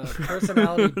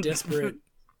personality disparate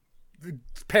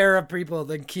pair of people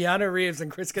than Keanu Reeves and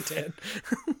Chris Kattan.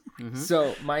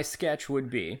 So my sketch would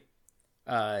be,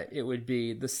 it would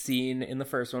be the scene in the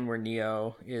first one where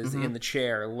Neo is in the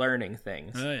chair learning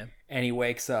things, yeah. and he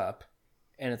wakes up,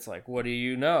 and it's like, "What do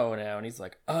you know now?" And he's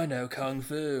like, "I know kung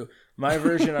fu." My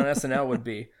version on SNL would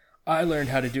be, "I learned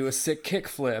how to do a sick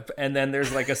kickflip," and then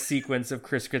there's like a sequence of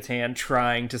Chris Kattan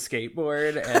trying to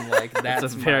skateboard, and like that's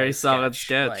It's a very my solid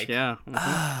sketch. Like, Yeah,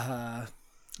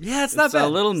 Yeah, it's not it's bad. a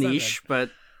little It's not niche, but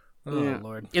bad. Oh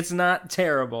Lord. It's not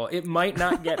terrible. It might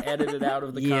not get edited out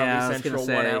of the yeah, I Comedy was gonna Central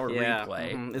say, 1 hour yeah.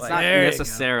 replay. Mhm. It's Like, not There you go.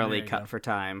 necessarily There you cut go. for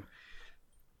time.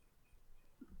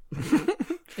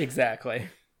 exactly.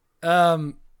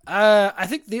 I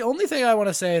think the only thing I want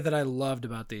to say that I loved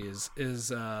about these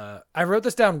is I wrote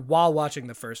this down while watching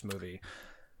the first movie.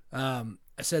 I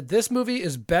said this movie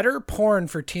is better porn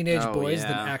for teenage Oh, boys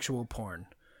than yeah. actual porn.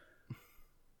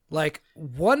 Like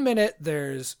 1 minute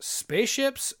there's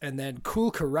spaceships and then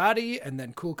cool karate and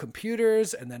then cool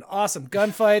computers and then awesome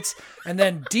gunfights and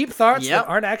then deep thoughts Yep. that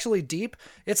aren't actually deep.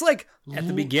 It's like At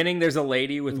the beginning, there's a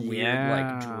lady with weird,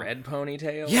 Yeah. like, dread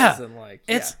ponytails. Yeah. And, like,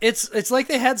 It's like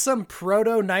they had some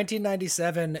proto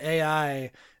 1997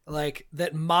 AI like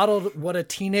that modeled what a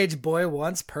teenage boy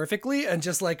wants perfectly and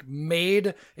just like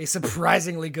made a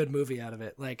surprisingly good movie out of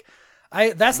it. Like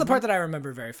that's the part that I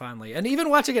remember very fondly. And even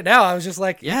watching it now, I was just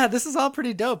like, yeah, this is all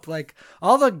pretty dope. Like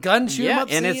all the gun shoot 'em Yeah, up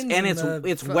and it's- scenes and it's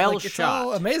well like, it's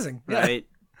all shot, amazing. Yeah. Right?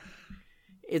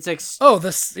 It's Oh,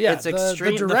 this yeah, it's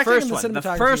extreme. The The directing first and one. The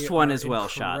cinematography first one are is well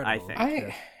shot, I incredible.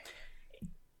 think.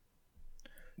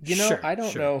 You know, Sure, I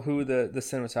don't sure. know who the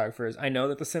cinematographer is. I know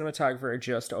that the cinematographer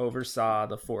just oversaw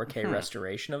the 4K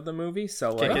restoration of the movie,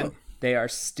 so like Okay. they are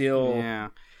still Yeah.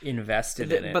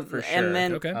 invested in it But- for and sure.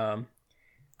 then- Okay.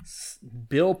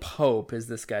 Bill Pope is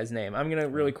this guy's name. I'm gonna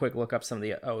really quick look up some of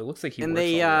the. Oh, it looks like he. And works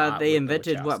a lot they with the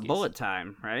invented what Wachowskis. bullet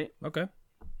time, right? Okay.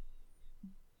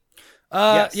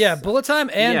 Yes. Yeah, Bullet Time,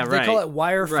 and Yeah, they right. call it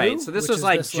Wire Fu. Right, so this which was is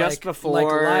like this, just before like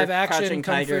live action Crouching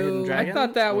kung Tiger, fu. Hidden Dragon? I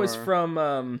thought that was Or-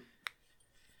 from.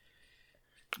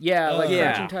 Yeah, like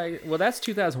Yeah. Crouching Tiger. Well, that's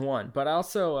 2001, but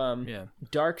also Yeah.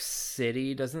 Dark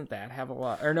City. Doesn't that have a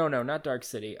lot? Or no, not Dark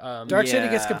City. Dark City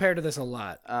gets Yeah. compared to this a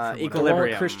lot. from what I- The one with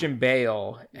Equilibrium. Christian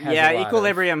Bale. Has Yeah, a lot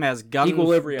Equilibrium has gun. Of,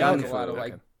 Equilibrium gun has a lot of fu.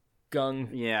 like gun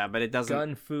Yeah, but it doesn't.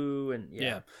 gun fu and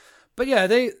Yeah. But yeah,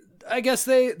 I guess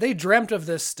they dreamt of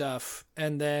this stuff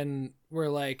and then were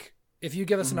like, if you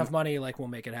give us enough money, like we'll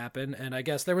make it happen. And I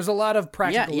guess there was a lot of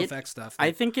practical it- effect stuff.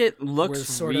 I think it was looks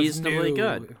sort of reasonably new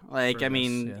good. Like, for I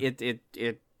mean, this,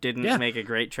 it didn't Yeah. make a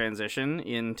great transition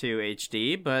into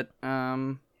HD, but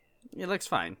it looks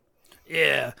fine.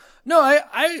 Yeah. No,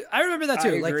 I remember that too.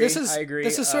 I Like agree, this is I agree.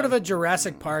 this is sort of a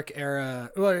Jurassic Park era,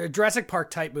 well, a Jurassic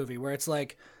Park type movie where it's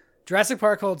like Jurassic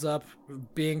Park holds up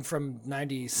being from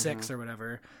 96 or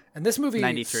whatever. And this movie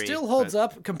 93, still holds but-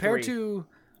 up compared Three. to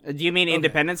Do you mean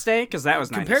Independence Day? Because that was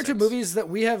 96. compared to movies that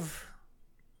we have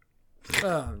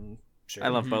sure. I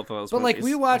love both of those But like movies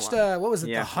we a watched lot. what was it,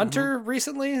 Yeah. The Hunter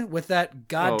recently with that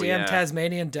goddamn yeah.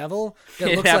 Tasmanian devil that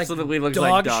It looks absolutely like looks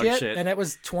like dog dog shit, shit. and it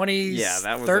was Yeah,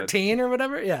 that was 2013 or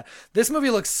whatever. Yeah. This movie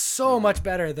looks so much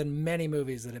better than many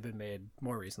movies that have been made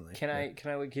more recently. Can I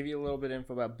like, give you a little bit of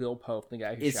info about Bill Pope, the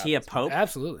guy who Is shot he a this pope?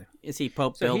 Absolutely. Is he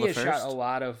Pope So Bill he the has First? shot a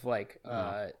lot of like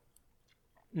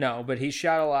no, but he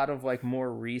shot a lot of like more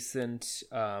recent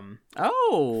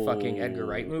fucking Edgar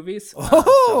Wright movies. Oh,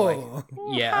 So,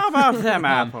 like, yeah. How about them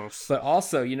apples? But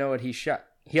also, you know what he shot?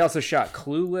 He also shot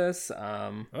Clueless,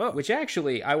 Oh. which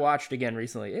actually I watched again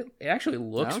recently. It actually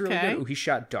looks really Okay. good. Ooh, he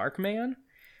shot Darkman,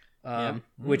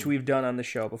 which we've done on the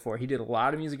show before. He did a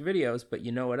lot of music videos, but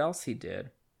you know what else he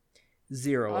did?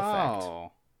 Zero Effect.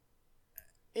 Oh,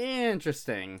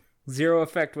 interesting. Zero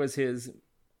Effect was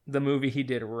the movie he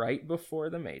did right before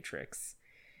The Matrix.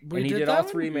 We and he did that all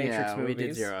one? 3 Matrix Yeah, movies. we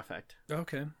did Zero Effect.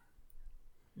 Okay.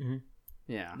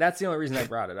 Yeah. That's the only reason I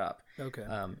brought it up. Okay.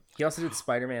 He also did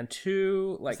Spider-Man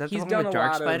 2. Like Is that the he's one done with a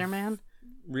Dark lot Spider-Man? of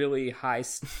really high.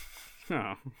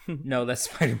 Oh. No, that's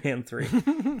Spider-Man 3.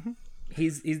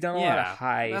 He's done a lot of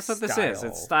high. That's what this style is.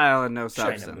 It's style and no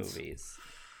China substance. movies.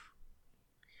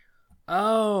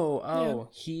 Oh,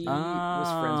 he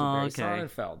was friends with Barry okay.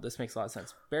 Sonnenfeld. This makes a lot of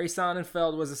sense. Barry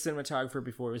Sonnenfeld was a cinematographer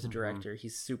before he was a director.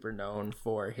 He's super known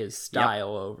for his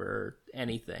style over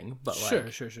anything. But Sure.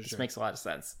 this makes a lot of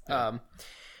sense.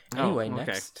 Anyway,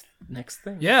 okay. next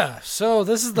thing. Yeah, so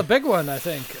this is the big one, I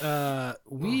think.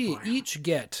 We each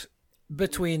get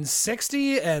between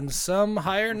 60 and some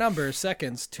higher number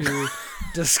seconds to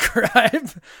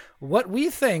describe what we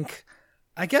think.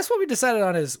 I guess what we decided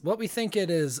on is what we think it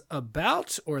is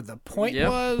about, or the point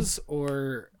was,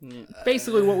 or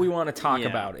Basically what we want to talk Yeah.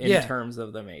 about in Yeah. terms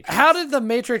of the Matrix. how did the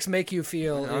Matrix make you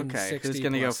feel in Okay, 60 who's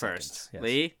gonna go plus first? seconds? Yes.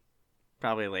 Lee?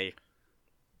 Probably Lee.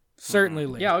 Certainly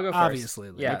Lee. Yeah, I'll go first.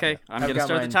 Obviously Lee. Yeah, Okay, I'm I've gonna got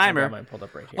start the I've timer. got mine pulled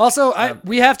up right here. Also,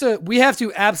 we have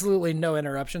to absolutely no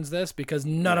interruptions this, because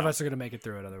none of us are going to make it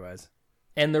through it otherwise.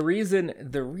 And the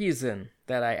reason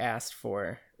that I asked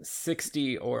for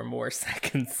 60 or more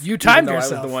seconds, You even timed though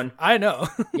yourself. I was the one. I know.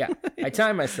 Yeah, I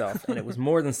timed myself, and it was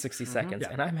more than 60 seconds,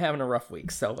 and I'm having a rough week.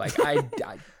 So like,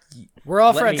 We're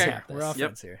all Let me friends here. have this. We're all Yep.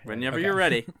 friends here. Whenever Okay. you're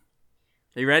ready.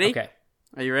 Are you ready? okay.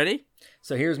 Are you ready?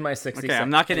 So here's my 60. Okay, I'm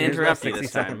not gonna here's my interrupt you this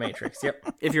 60-second time. Matrix.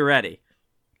 Yep. If you're ready.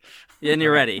 And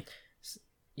you're ready.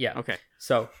 Yeah. Okay.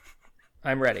 So,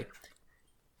 I'm ready.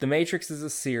 The Matrix is a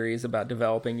series about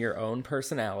developing your own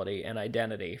personality and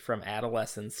identity from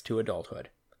adolescence to adulthood.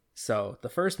 So, the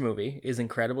first movie is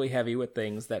incredibly heavy with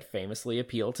things that famously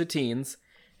appeal to teens,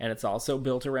 and it's also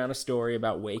built around a story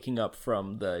about waking up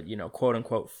from the,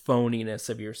 quote-unquote phoniness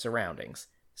of your surroundings.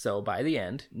 So, by the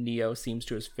end, Neo seems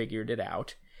to have figured it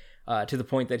out, to the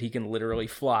point that he can literally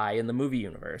fly in the movie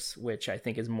universe, which I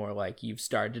think is more like you've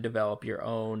started to develop your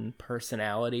own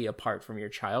personality apart from your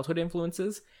childhood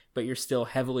influences, but you're still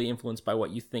heavily influenced by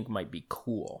what you think might be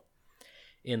cool.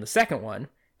 In the second one,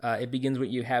 it begins with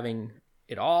you having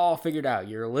it all figured out.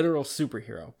 You're a literal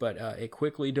superhero, but it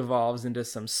quickly devolves into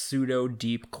some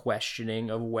pseudo-deep questioning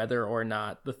of whether or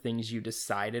not the things you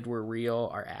decided were real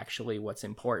are actually what's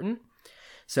important.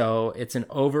 So it's an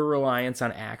over-reliance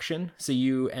on action. So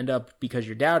you end up, because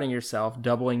you're doubting yourself,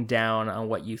 doubling down on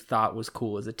what you thought was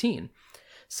cool as a teen.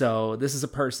 So this is a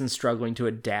person struggling to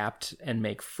adapt and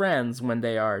make friends when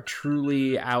they are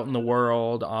truly out in the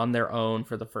world on their own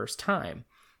for the first time.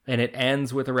 And it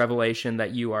ends with a revelation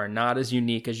that you are not as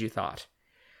unique as you thought.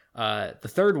 The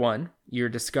third one, you're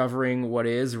discovering what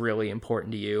is really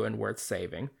important to you and worth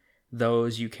saving.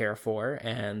 Those you care for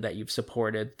and that you've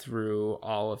supported through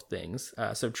all of things.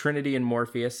 So Trinity and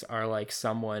Morpheus are like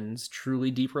someone's truly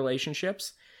deep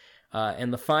relationships.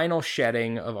 And the final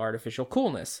shedding of artificial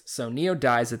coolness. So Neo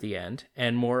dies at the end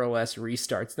and more or less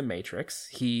restarts the Matrix.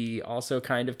 He also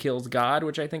kind of kills God,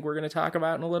 which I think we're going to talk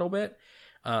about in a little bit.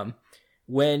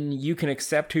 When you can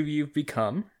accept who you've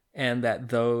become and that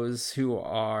those who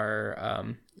are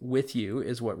with you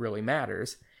is what really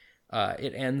matters,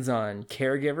 it ends on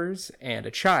caregivers and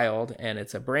a child, and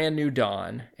it's a brand new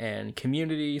dawn, and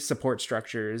community, support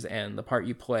structures, and the part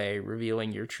you play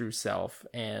revealing your true self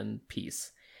and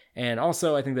peace. And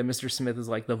also, I think that Mr. Smith is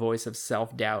like the voice of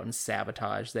self-doubt and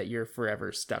sabotage that you're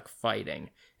forever stuck fighting,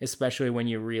 especially when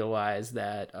you realize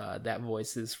that that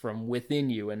voice is from within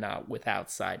you and not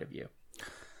outside of you.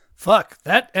 Fuck,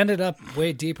 that ended up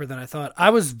way deeper than I thought. I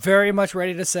was very much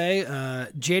ready to say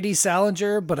J.D.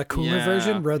 Salinger, but a cooler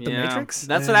version, wrote The Matrix.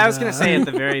 That's what I was going to say at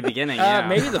the very beginning. Yeah.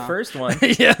 Maybe the first one.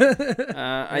 Yeah.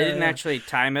 I didn't actually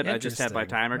time it. I just had my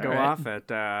Interesting. timer go All right. off at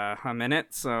a minute.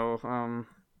 So,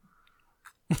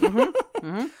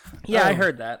 Yeah, I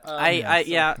heard that.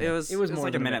 it was more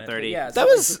like than a minute 30. Yeah, That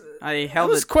was I held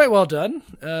that was it. quite well done.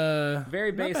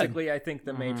 very not bad. basically, I think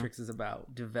the Matrix is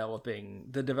about developing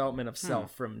the development of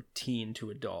self from teen to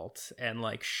adult and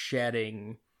like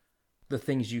shedding the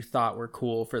things you thought were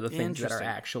cool for the things that are Interesting.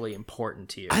 actually important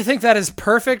to you. I think that is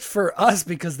perfect for us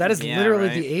because that is Yeah, literally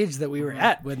right. the age that we were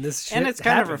at when this shit And it's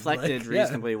kind of happened. reflected Like, yeah.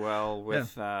 reasonably well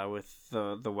with the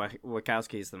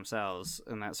Wachowskis themselves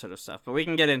and that sort of stuff. But we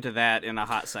can get into that in a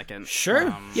hot second.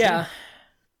 Sure. Yeah.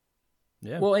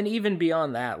 Yeah. Well, and even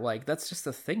beyond that, like that's just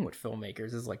the thing with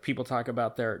filmmakers is like people talk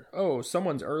about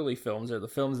someone's early films are the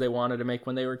films they wanted to make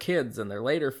when they were kids, and their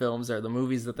later films are the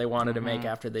movies that they wanted to make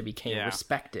after they became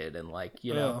respected, and like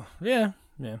yeah.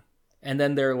 And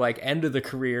then their like end of the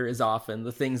career is often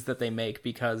the things that they make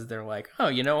because they're like, oh,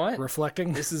 you know what?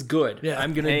 Reflecting. This is good. Yeah.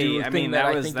 I'm gonna do a thing that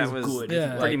I think is was good.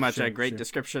 Yeah. pretty Like, much a great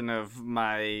description of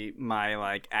my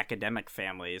like academic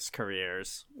family's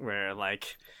careers, where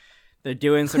like they're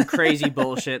doing some crazy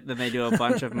bullshit, then they do a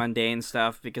bunch of mundane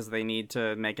stuff because they need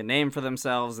to make a name for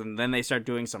themselves, and then they start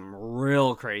doing some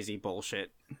real crazy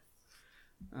bullshit.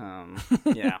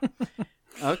 Yeah.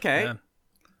 Okay. Yeah.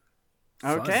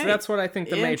 Okay. So that's what I think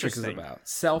The Matrix is Interesting. about.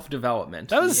 Self-development.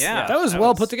 That was Yeah, that was that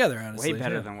well was put together, honestly. way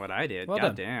better yeah. than what I did. Well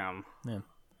God done. damn.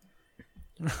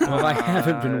 Well, I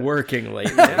haven't been working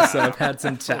lately, so I've had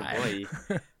some time.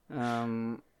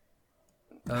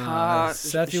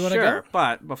 Seth, you want to sure, go?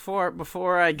 but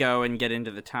before I go and get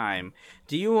into the time,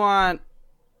 do you want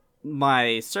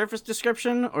my surface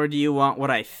description, or do you want what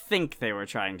I think they were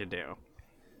trying to do?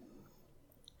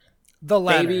 The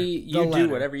latter. Baby, The you latter.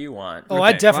 do whatever you want. Oh, I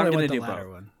Okay, definitely well, I'm want the gonna do latter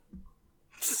both. one.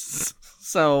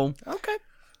 So Okay.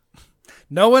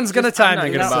 No one's gonna time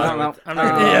I'm you. not gonna No, bother no, with- I'm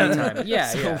not gonna yeah. bother time.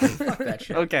 Yeah. Fuck that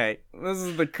shit. okay, this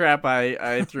is the crap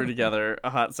I threw together a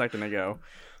hot second ago.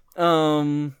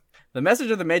 The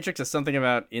message of the Matrix is something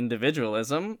about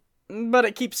individualism, but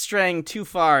it keeps straying too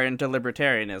far into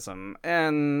libertarianism,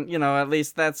 and at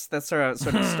least that's how it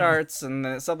sort of starts, and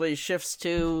then it suddenly shifts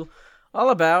to all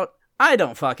about I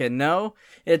don't fucking know.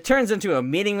 It turns into a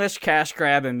meaningless cash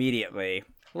grab immediately.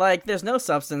 Like there's no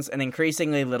substance and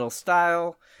increasingly little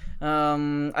style.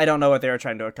 I don't know what they were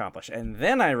trying to accomplish. And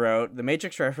then I wrote, The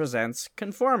Matrix represents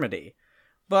conformity.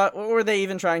 But what were they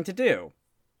even trying to do?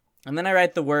 And then I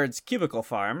write the words cubicle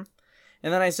farm.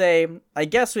 And then I say, I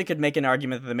guess we could make an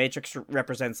argument that The Matrix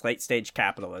represents late-stage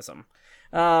capitalism.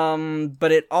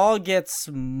 But it all gets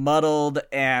muddled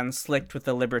and slicked with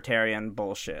the libertarian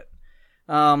bullshit.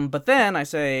 But then I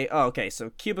say,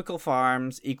 so cubicle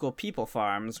farms equal people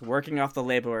farms, working off the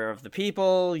labor of the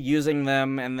people, using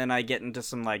them, and then I get into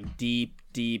some like deep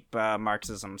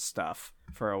Marxism stuff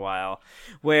for a while,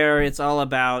 where it's all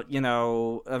about,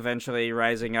 eventually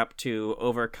rising up to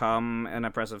overcome an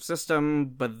oppressive system,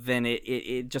 but then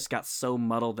it just got so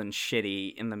muddled and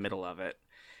shitty in the middle of it.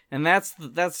 And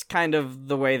that's kind of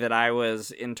the way that I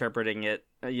was interpreting it,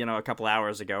 a couple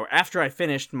hours ago after I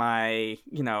finished my,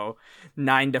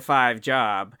 9-to-5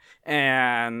 job.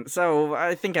 And so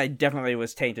I think I definitely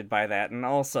was tainted by that, and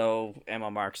also am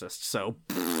a Marxist, so.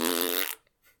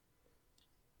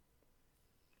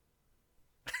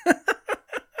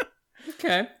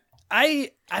 Okay.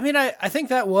 I mean, I think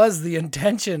that was the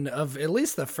intention of at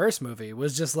least the first movie,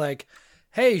 was just like,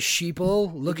 hey,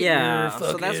 sheeple, look at your fucking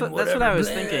so that's what whatever, I was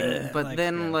blah. thinking. But Like,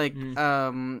 then,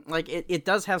 yeah. it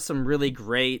does have some really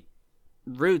great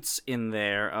roots in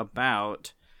there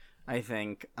about, I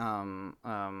think,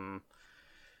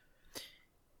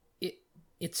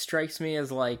 It strikes me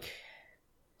as like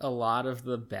a lot of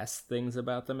the best things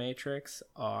about the Matrix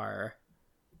are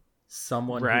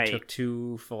someone Right. who took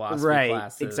 2 philosophy right,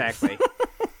 classes. exactly.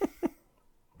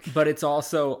 But it's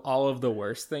also all of the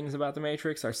worst things about the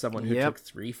Matrix are someone who Yep. took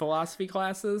 3 philosophy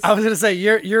classes. I was gonna say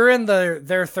you're in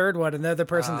their third one, and they're the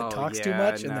person that Oh, talks too yeah,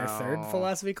 much in their third no.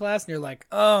 philosophy class, and you're like,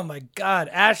 oh my god,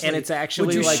 Ashley, And it's actually,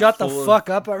 would you like, shut the full of- fuck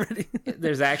up already?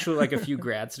 There's actually like a few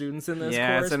grad students in this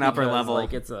Yeah, course. it's an upper because, level.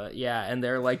 Like it's and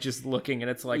they're like just looking, and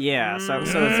it's like Yeah, so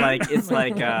it's like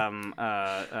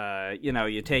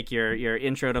you take your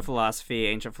intro to philosophy,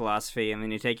 ancient philosophy, and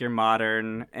then you take your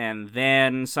modern, and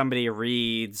then somebody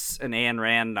reads an Ayn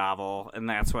Rand novel, and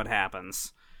that's what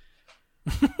happens.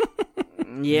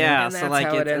 Yeah, and so that's like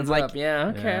how it ends it's like up. Yeah,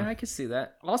 okay, Yeah. I can see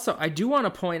that. Also, I do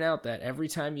want to point out that every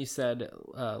time you said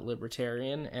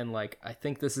libertarian, and like I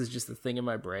think this is just the thing in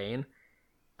my brain,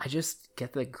 I just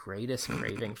get the greatest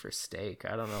craving for steak.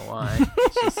 I don't know why.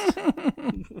 It's just,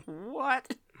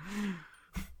 what?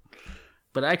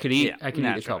 but I could eat. Yeah, I could eat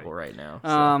a naturally. couple right now.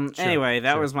 so, sure, Anyway,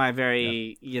 that sure. was my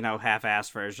very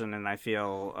half-assed version, and I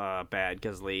feel bad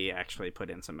because Lee actually put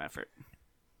in some effort.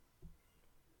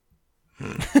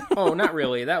 Oh, not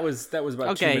really. That was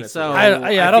about 2 Okay, minutes. so ago. I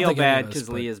don't feel think any bad of us because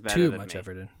put Lee is better too than much me.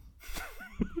 effort in.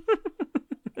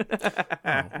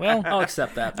 Well, I'll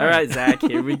accept that. All right, Zach,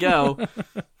 here we go.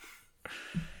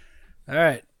 all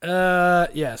right.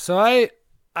 Yeah. So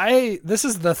I this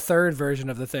is the third version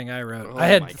of the thing I wrote. Oh I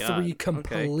had my God. 3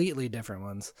 completely different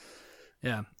ones.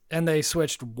 Yeah, and they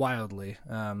switched wildly.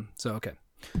 So okay.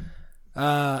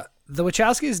 The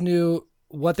Wachowskis knew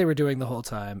what they were doing the whole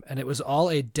time, and it was all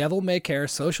a devil-may-care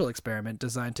social experiment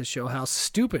designed to show how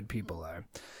stupid people are.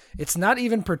 It's not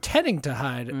even pretending to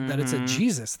hide that it's a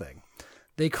Jesus thing.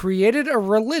 They created a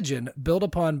religion built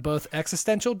upon both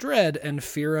existential dread and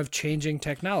fear of changing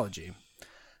technology.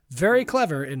 Very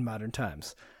clever in modern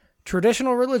times.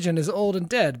 Traditional religion is old and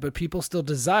dead, but people still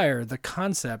desire the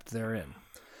concept therein.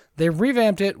 They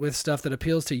revamped it with stuff that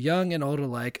appeals to young and old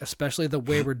alike, especially the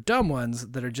wayward dumb ones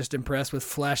that are just impressed with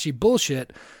flashy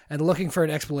bullshit and looking for an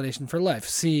explanation for life.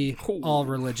 See All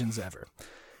Religions Ever.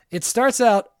 It starts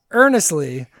out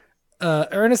earnestly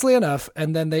enough,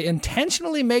 and then they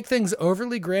intentionally make things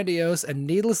overly grandiose and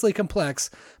needlessly complex,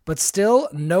 but still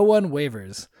no one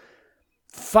wavers.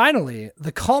 Finally,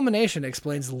 the culmination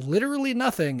explains literally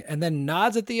nothing and then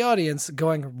nods at the audience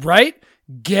going, right?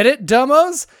 Get it,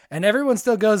 dumbos? And everyone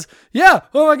still goes, yeah,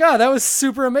 oh my god, that was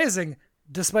super amazing,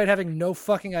 despite having no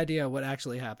fucking idea what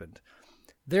actually happened.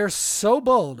 They're so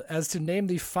bold as to name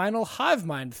the final hive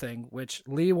mind thing, which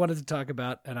Lee wanted to talk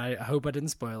about, and I hope I didn't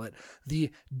spoil it,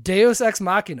 the Deus Ex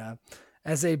Machina,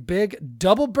 as a big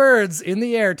double birds in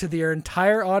the air to their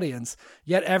entire audience,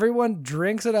 yet everyone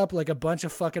drinks it up like a bunch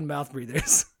of fucking mouth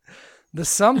breathers. The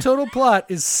sum total plot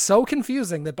is so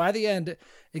confusing that by the end,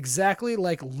 exactly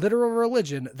like literal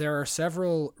religion, there are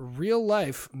several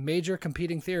real-life major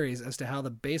competing theories as to how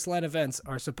the baseline events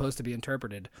are supposed to be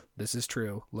interpreted. This is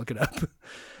true. Look it up.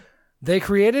 They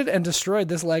created and destroyed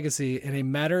this legacy in a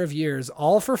matter of years,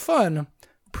 all for fun,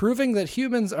 proving that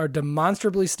humans are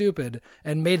demonstrably stupid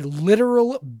and made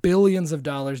literal billions of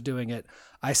dollars doing it.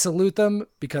 I salute them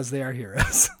because they are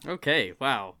heroes. Okay,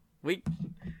 wow.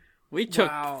 We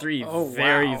took three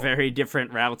very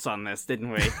different routes on this,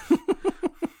 didn't we?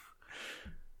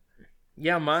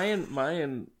 Yeah,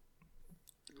 mine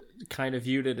kind of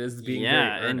viewed it as being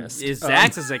very earnest. And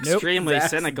Zach's is extremely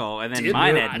cynical, and then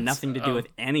mine had nothing to do with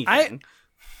anything.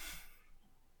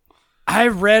 I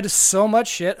read so much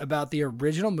shit about the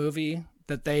original movie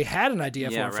that they had an idea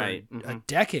for a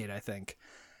decade, I think.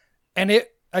 And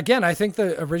I think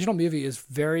the original movie is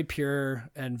very pure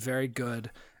and very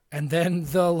good. And then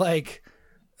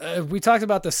we talked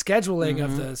about the scheduling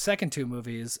of the second two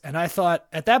movies, and I thought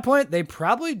at that point they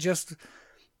probably just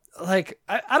I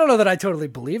don't know that I totally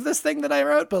believe this thing that I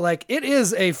wrote, but it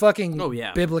is a fucking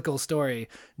biblical story.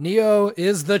 Neo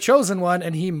is the chosen one,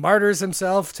 and he martyrs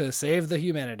himself to save the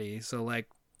humanity. So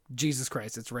Jesus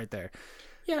Christ, it's right there.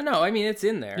 Yeah, no, I mean it's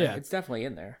in there. Yeah. It's definitely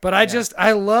in there. But I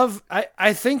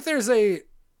think there's a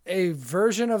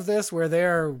version of this where they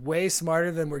are way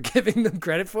smarter than we're giving them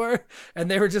credit for, and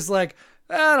they were just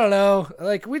I don't know.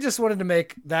 We just wanted to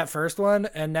make that first one,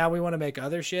 and now we want to make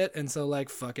other shit. And so,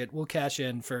 fuck it. We'll cash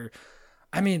in for,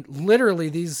 literally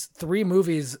these three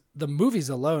movies, the movies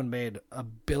alone made $1.5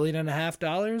 billion.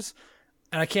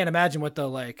 And I can't imagine what the,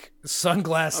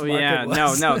 sunglass market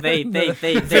was. No, they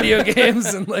video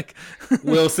games and,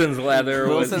 Wilson's Leather.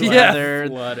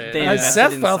 They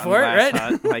Seth fell for it, right?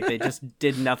 Hut. They just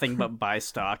did nothing but buy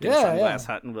stock in Sunglass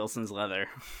Hut and Wilson's Leather.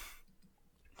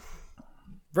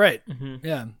 Right. Mm-hmm.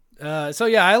 Yeah. So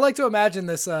I like to imagine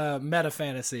this meta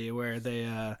fantasy where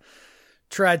they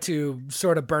tried to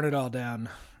sort of burn it all down.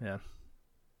 Yeah.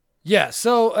 Yeah.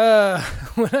 So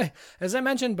as I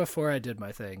mentioned before I did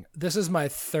my thing, this is my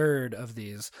third of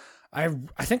these. I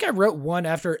think I wrote one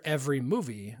after every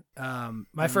movie.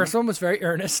 My first one was very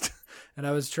earnest, and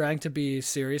I was trying to be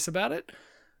serious about it.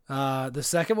 The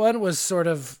second one was sort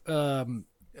of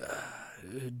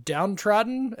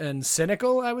downtrodden and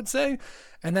cynical, I would say.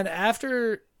 And then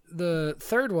after the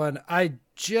third one, I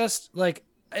just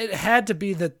it had to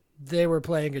be that they were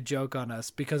playing a joke on us,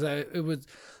 because the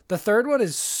third one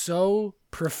is so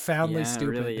profoundly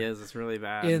stupid. It really is. It's really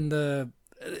bad. In the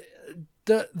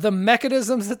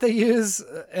mechanisms that they use,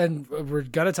 and we're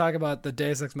gonna talk about the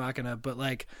Deus Ex Machina, but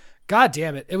god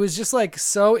damn it, it was just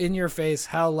so in your face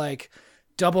how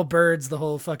double birds the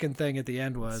whole fucking thing at the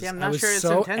end was. See, I'm not sure it's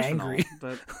so intentional, angry.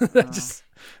 But just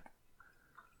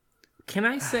Can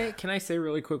I say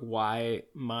really quick why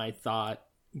my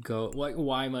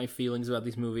why my feelings about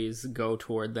these movies go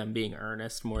toward them being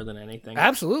earnest more than anything?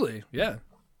 Absolutely, yeah.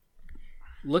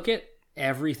 Look at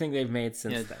everything they've made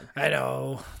since then. I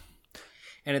know.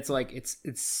 And it's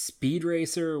it's Speed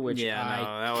Racer, which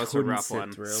that was a couldn't rough sit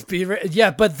one. through.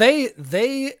 But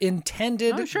they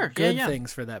intended good Yeah.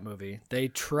 things for that movie. They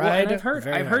Well, tried. and I've hard.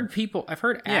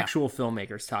 heard actual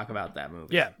filmmakers talk about that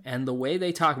movie. Yeah. And the way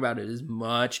they talk about it is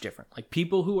much different.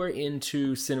 People who are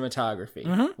into cinematography,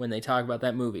 when they talk about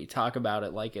that movie, talk about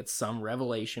it like it's some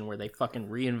revelation where they fucking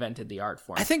reinvented the art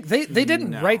form. I think they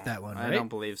didn't write that one, right? I don't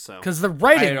believe so. Because the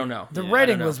writing, I don't know. The Yeah,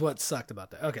 writing I don't know. was what sucked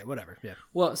about that. Okay, whatever. Yeah.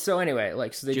 Well, so anyway,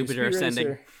 so they Jupiter do Speed Ascending.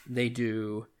 Racer, they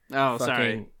do Oh,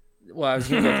 sorry. Well, I was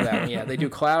going to get to that one. Yeah, they do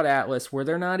Cloud Atlas, where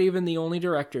they're not even the only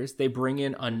directors. They bring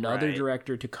in another Right.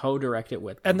 director to co-direct it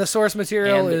with them. And the source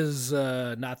material And- is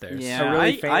not theirs. Yeah, a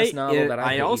really famous novel that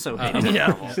I hate. also hated the yeah.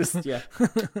 novel. Just, yeah.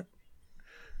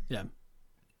 Yeah.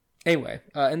 Anyway,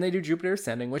 and they do Jupiter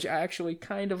Ascending, which I actually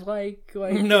kind of like.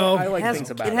 No. I like It has, things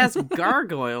about it has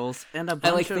gargoyles and a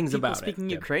bunch like of things people about it, speaking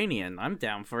yeah. Ukrainian. I'm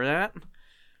down for that.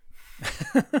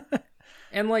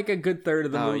 And like a good third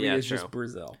of the Oh, movie yeah, is true. just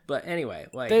Brazil. But anyway,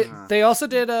 like, They also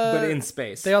did but in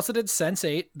space. they also did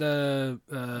Sense8,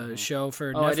 the show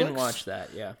for Netflix. I didn't watch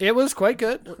that. Yeah. It was quite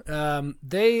good.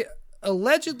 They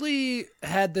allegedly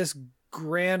had this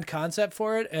grand concept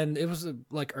for it, and it was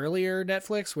like earlier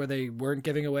Netflix where they weren't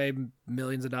giving away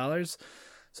millions of dollars,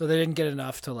 so they didn't get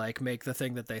enough to like make the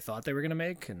thing that they thought they were gonna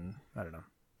make, and I don't know,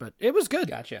 but it was good.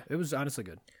 Gotcha. It was honestly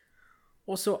good.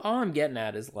 Well, so all I'm getting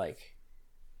at is like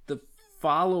the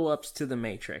follow-ups to The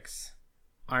Matrix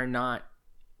are not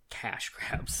cash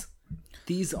grabs.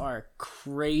 These are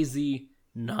crazy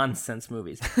nonsense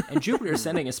movies. And Jupiter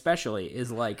Ascending especially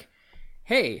is like,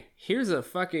 hey, here's a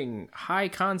fucking high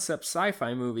concept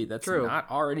sci-fi movie that's True. not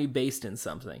already based in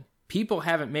something. People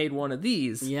haven't made one of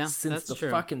these Yeah, since that's the true.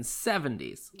 fucking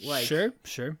 70s. Like,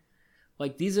 Sure.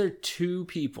 like these are two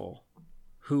people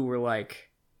who were like,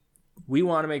 we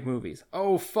want to make movies.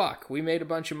 Oh fuck, we made a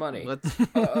bunch of money.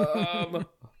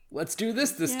 Let's do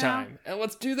this time, and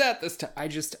let's do that this time.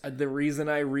 The reason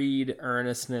I read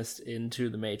earnestness into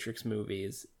the Matrix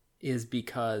movies is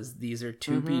because these are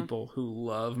two people who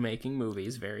love making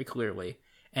movies very clearly,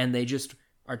 and they just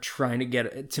are trying to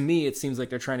get. To me, it seems like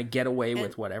they're trying to get away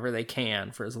with whatever they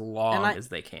can for as long as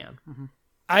they can.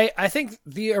 I think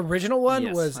the original one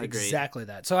Yes, was I agree. exactly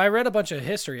that. So I read a bunch of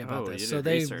history about Oh, this. you So did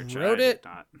they research. wrote I it did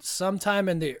not. sometime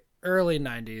in the early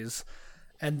 90s,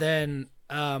 and then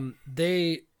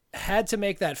they had to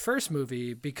make that first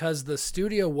movie because the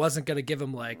studio wasn't going to give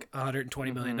them like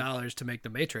 $120 million to make The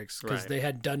Matrix because Right. they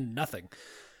had done nothing.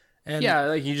 And Yeah,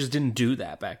 like you just didn't do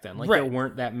that back then. Like there Right.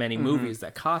 weren't that many movies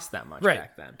that cost that much Right.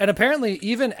 back then. And apparently,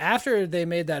 even after they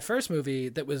made that first movie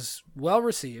that was well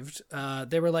received,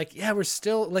 they were like, "Yeah, we're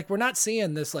still like we're not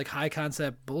seeing this like high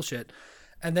concept bullshit."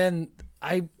 And then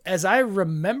as I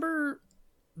remember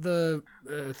the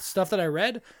stuff that I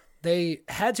read, they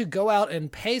had to go out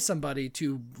and pay somebody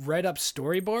to write up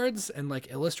storyboards and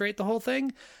like illustrate the whole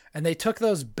thing. And they took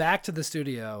those back to the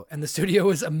studio, and the studio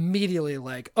was immediately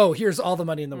like, "Oh, here's all the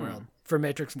money in the world for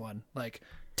Matrix 1. Like,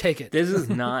 take it." This is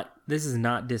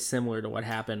not dissimilar to what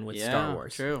happened with Star Yeah,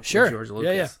 Wars. true. with Sure. George Yeah,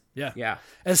 Lucas. yeah. Yeah.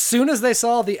 As soon as they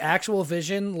saw the actual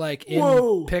vision, like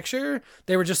in picture,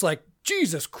 they were just like,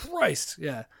 "Jesus Christ!"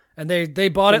 Yeah, and they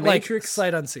bought The it like Matrix-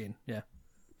 sight unseen. Yeah,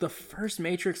 The first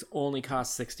Matrix only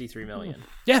cost $63 million,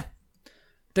 yeah,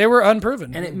 they were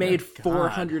unproven, and it made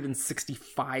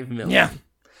 $465 million. Yeah,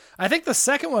 I think the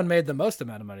second one made the most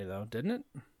amount of money though, didn't it?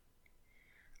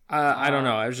 I don't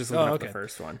know. I was just looking up okay. the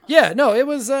first one. Yeah, no, it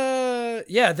was.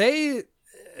 They.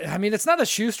 I mean, it's not a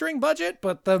shoestring budget,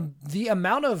 but the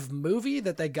amount of movie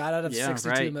that they got out of Yeah, 62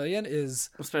 right. million is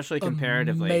Especially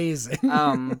comparatively. amazing.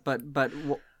 But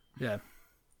yeah.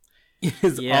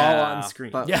 It's yeah, all on screen.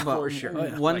 But, Yeah. but for sure.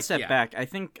 One Like, step yeah. back, I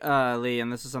think, Lee,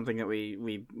 and this is something that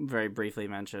we very briefly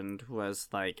mentioned, was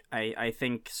like I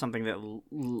think something that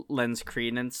lends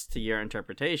credence to your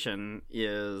interpretation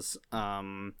is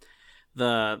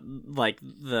the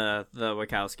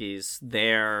Wachowskis,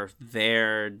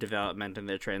 their development and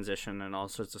their transition and all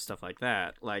sorts of stuff like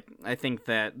that. Like I think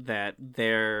that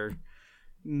they're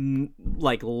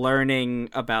like learning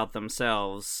about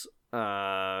themselves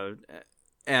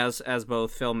as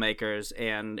both filmmakers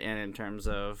and in terms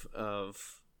of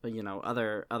you know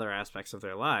other aspects of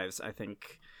their lives. I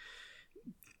think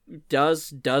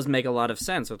does make a lot of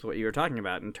sense with what you were talking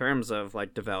about in terms of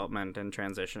like development and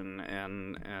transition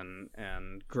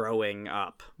and growing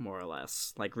up, more or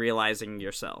less, like realizing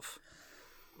yourself.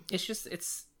 It's just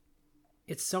it's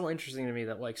so interesting to me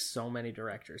that like so many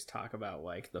directors talk about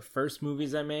like the first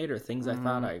movies I made or things I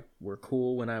thought I were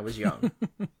cool when I was young,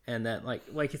 and then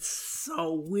like it's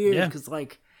so weird Yeah. because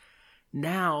like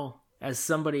now as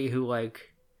somebody who like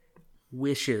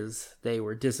wishes they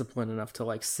were disciplined enough to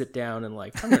like sit down and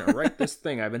like I'm gonna write this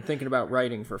thing I've been thinking about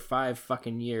writing for 5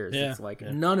 fucking years. Yeah. It's like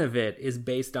none of it is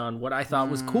based on what I thought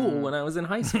was cool when I was in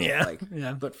high school. Yeah. Like,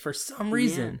 Yeah. but for some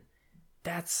reason,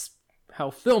 that's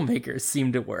how filmmakers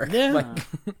seem to work. Yeah. Like,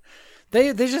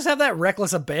 They just have that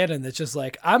reckless abandon that's just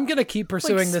like, I'm going to keep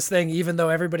pursuing this thing even though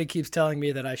everybody keeps telling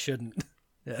me that I shouldn't.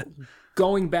 Yeah.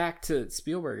 going back to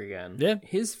Spielberg again. Yeah.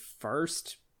 His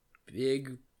first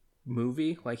big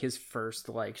movie, like his first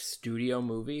like studio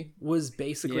movie, was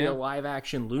basically Yeah. a live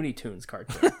action Looney Tunes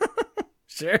cartoon.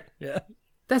 Sure. Yeah.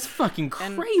 That's fucking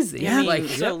And, crazy. I mean, like,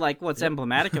 so like what's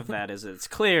emblematic of that is it's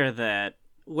clear that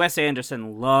Wes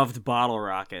Anderson loved bottle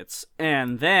rockets,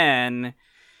 and then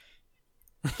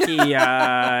he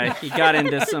got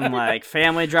into some like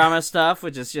family drama stuff,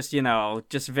 which is just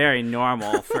just very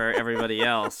normal for everybody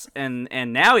else, and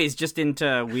now he's just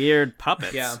into weird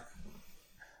puppets. yeah.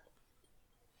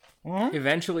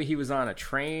 Eventually, he was on a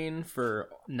train for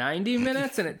 90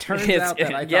 minutes, and it turns out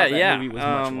that I thought that movie was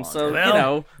much longer. So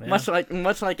Well,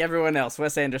 much like everyone else,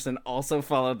 Wes Anderson also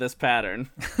followed this pattern.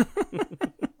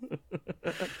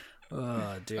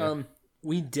 Oh, dude.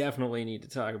 We definitely need to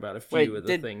talk about a few of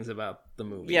the things about the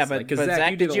movie. Yeah, but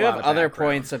Zach, did you have other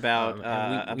points about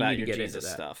about your Jesus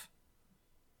stuff?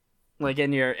 Like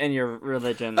in your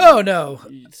religion? Oh no,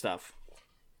 stuff.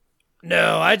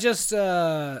 no! I just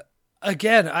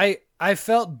again, I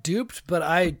felt duped, but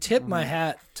I tip my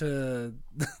hat to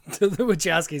to the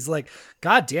Wachowskis. Like,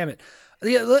 God damn it!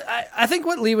 Yeah, look, I think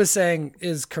what Lee was saying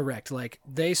is correct. Like,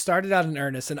 they started out in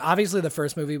earnest, and obviously the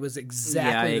first movie was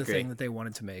exactly the thing that they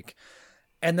wanted to make.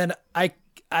 And then I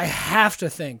have to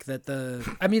think that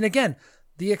again,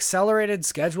 the accelerated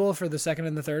schedule for the second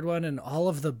and the third one and all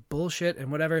of the bullshit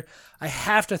and whatever, I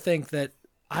have to think that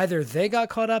either they got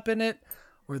caught up in it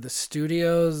or the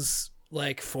studios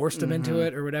like forced them into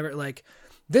it or whatever. Like,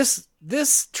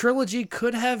 this trilogy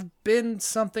could have been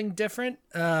something different.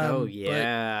 But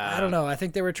I don't know. I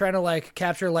think they were trying to like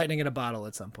capture lightning in a bottle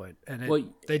at some point, and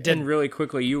they didn't. And really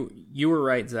quickly, you were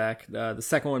right, Zach. The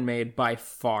second one made by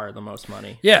far the most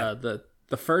money. Yeah.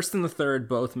 The first and the third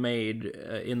both made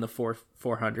in the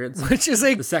 400s, Which is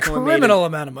a criminal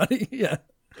amount of money. Yeah.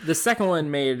 The second one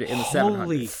made in the 700s.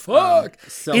 Holy fuck!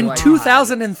 So in like,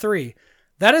 2003,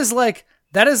 that is like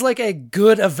a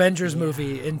good Avengers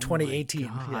movie in 2018.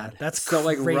 Yeah, that's so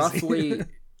like crazy. roughly.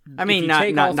 I mean,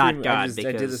 not God, I did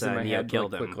because this in my Neo head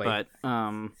killed him, quickly. but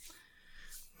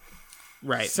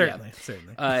Right, certainly.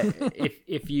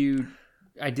 If you,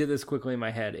 I did this quickly in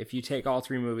my head. If you take all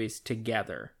three movies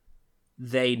together,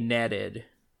 they netted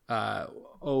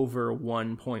over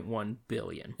 1.1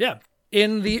 billion. Yeah,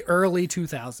 in the early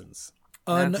 2000s,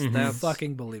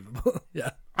 fucking believable.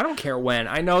 Yeah, I don't care when.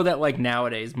 I know that like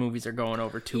nowadays movies are going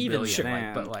over 2 billion.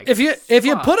 sure. But like if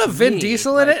you put a Vin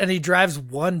Diesel in like, it and he drives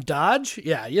one Dodge,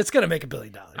 yeah, it's gonna make $1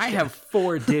 billion. I have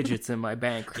 4 digits in my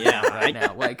bank right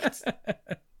now. Like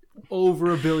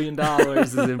over $1 billion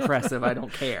is impressive. I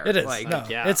don't care. It is. Like, No,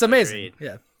 yeah, it's amazing. agreed.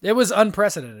 Yeah, it was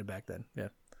unprecedented back then. Yeah.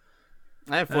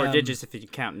 I have 4 digits if you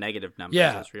count negative numbers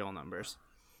as real numbers.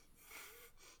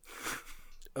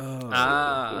 Well,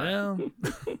 I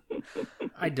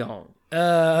don't.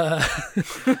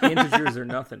 Integers are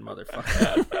nothing,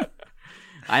 motherfucker.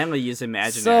 I only use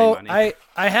imaginary so money.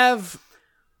 I have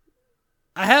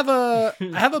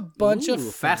a bunch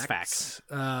of fast facts.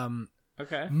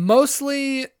 Okay.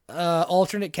 Mostly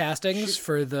alternate castings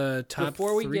for the top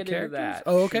Before we 3 get characters. into that,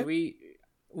 Oh, okay. should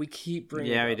we keep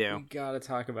bringing. Yeah, it we up. do. We gotta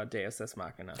talk about Deus Ex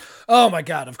Machina. Oh my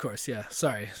god, of course. Yeah.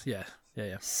 Sorry. Yeah.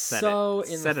 So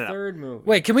in Set the it up. third movie,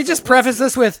 Wait, can we just preface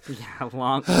this with Yeah,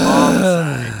 long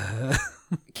side.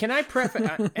 can I preface?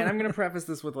 And I'm gonna preface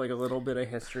this with like a little bit of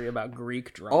history about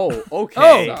Greek drama. Oh,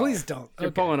 okay. Oh, please don't. You're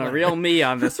Okay. pulling a real me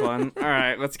on this one. All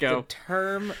right, let's go.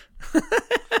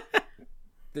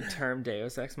 The term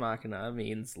Deus Ex Machina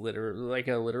means a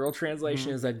literal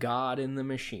translation is a god in the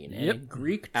machine. And in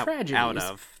Greek tragedies, out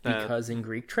of. because in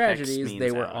Greek tragedies means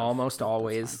they were out of. almost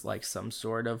always like some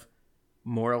sort of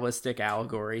moralistic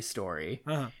allegory story.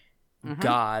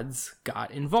 Gods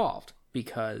got involved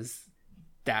because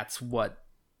that's what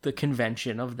the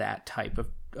convention of that type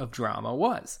of drama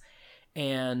was.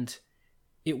 And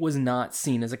it was not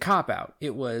seen as a cop-out.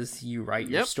 It was you write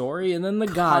your story and then the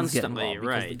gods get Constantly, involved.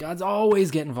 Because right. the gods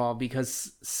always get involved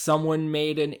because someone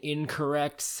made an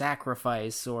incorrect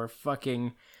sacrifice or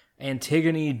fucking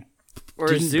Antigone Or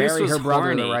didn't Zeus bury was her brother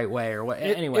horny. the right way or what.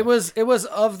 Anyway. It was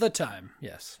of the time.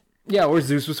 Yes. Yeah, or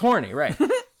Zeus was horny, right.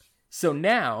 So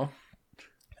now,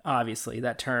 obviously,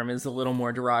 that term is a little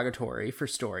more derogatory for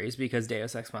stories because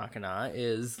Deus Ex Machina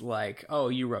is like, oh,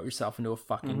 you wrote yourself into a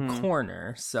fucking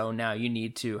corner, so now you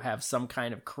need to have some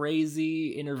kind of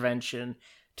crazy intervention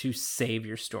to save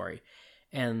your story.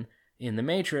 And in The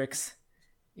Matrix,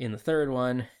 in the third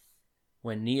one,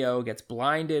 when Neo gets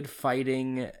blinded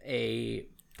fighting a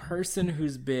person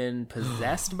who's been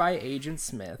possessed by Agent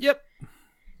Smith, Yep.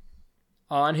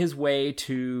 on his way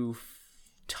to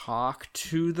talk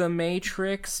to the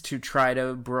Matrix to try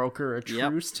to broker a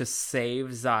truce to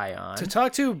save Zion. To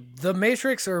talk to the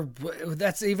Matrix, or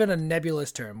that's even a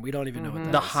nebulous term. We don't even know what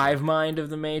that The is. hive mind of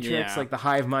the Matrix, Yeah. like the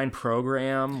hive mind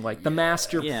program, like the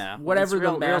master, Yeah. whatever It's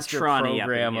real the master Tron-y up in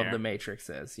program of here. the Matrix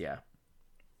is. Yeah.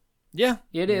 Yeah.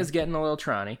 It is getting a little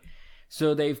Tron-y.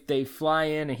 So they fly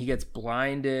in and he gets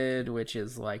blinded, which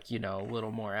is like, a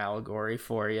little more allegory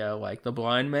for you. Like the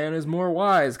blind man is more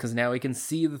wise because now he can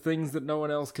see the things that no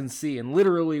one else can see. And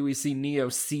literally we see Neo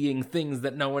seeing things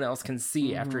that no one else can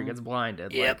see after he gets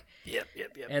blinded. Yep.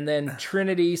 And then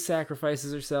Trinity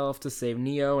sacrifices herself to save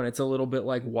Neo. And it's a little bit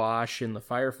like Wash in the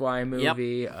Firefly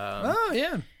movie. Oh,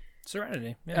 yeah.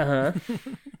 Serenity. Yeah. Uh-huh.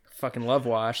 Fucking love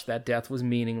Wash. That death was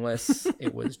meaningless.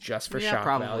 It was just for shock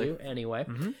probably. value. Anyway,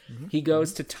 he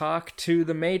goes to talk to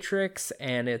the Matrix,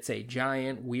 and it's a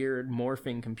giant, weird,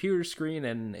 morphing computer screen.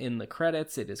 And in the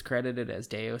credits, it is credited as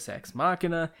Deus Ex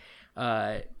Machina.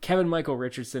 Kevin Michael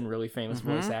Richardson, really famous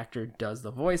voice actor, does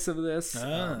the voice of this.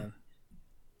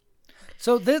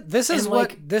 So this is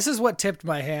what tipped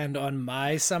my hand on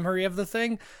my summary of the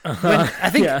thing. When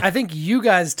I think you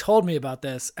guys told me about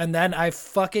this, and then I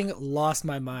fucking lost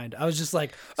my mind. I was just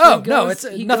like,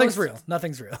 nothing's real.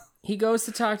 Nothing's real. He goes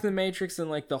to talk to the Matrix, and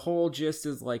like the whole gist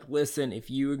is like, listen, if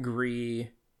you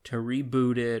agree to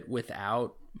reboot it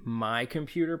without my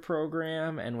computer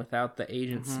program and without the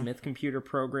Agent Smith computer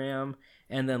program,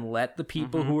 and then let the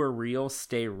people who are real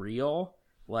stay real,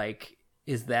 like,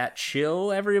 is that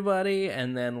chill, everybody?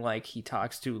 And then like he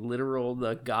talks to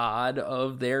the god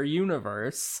of their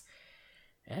universe,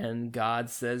 and God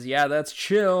says, yeah, that's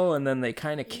chill. And then they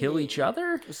kind of kill each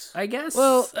other, I guess.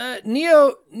 Well,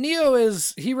 Neo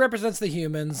he represents the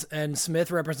humans, and Smith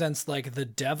represents like the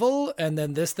devil, and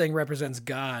then this thing represents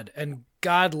God. And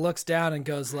God looks down and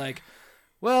goes like,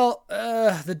 well,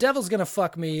 the devil's gonna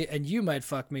fuck me, and you might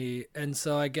fuck me, and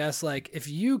so I guess like if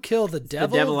you kill the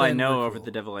devil, I know over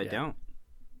the devil I don't.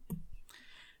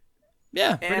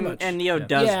 Yeah, pretty much. And Neo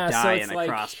does die in a like,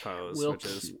 cross pose, which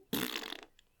is...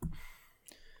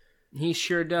 He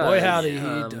sure does. Boy, howdy, he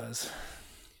does.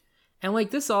 And,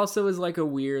 like, this also is, like, a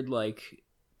weird, like,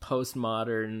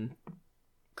 postmodern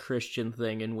Christian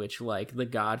thing in which, like, the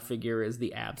God figure is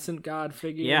the absent God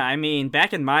figure. Yeah, I mean,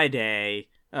 back in my day,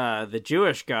 the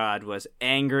Jewish God was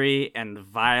angry and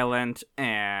violent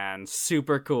and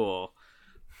super cool.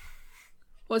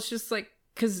 Well, it's just, like,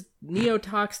 because Neo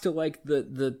talks to like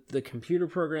the computer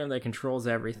program that controls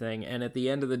everything, and at the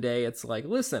end of the day it's like,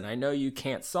 listen, I know you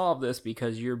can't solve this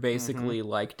because you're basically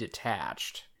like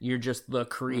detached. You're just the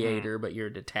creator, but you're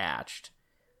detached.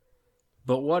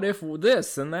 But what if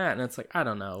this and that? And it's like, I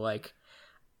don't know, like,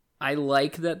 I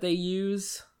like that they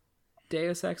use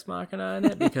Deus Ex Machina in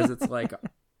it because it's like,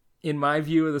 in my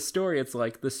view of the story, it's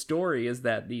like the story is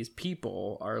that these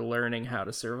people are learning how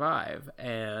to survive,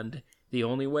 and the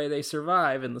only way they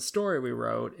survive in the story we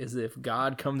wrote is if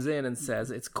God comes in and says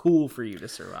it's cool for you to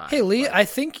survive. Hey, Lee, I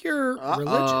think you're religious.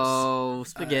 Oh,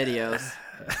 SpaghettiOs.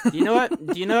 Do you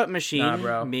know what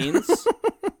machine means?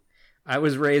 I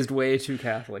was raised way too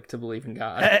Catholic to believe in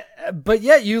God. But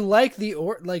yet you like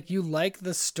you like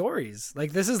the stories.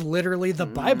 Like, this is literally the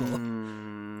Bible.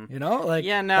 You know, like,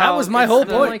 yeah, no, that was my whole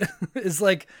point. Is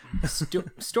like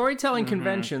storytelling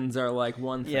conventions are like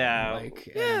one thing. Yeah, like,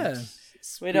 yeah.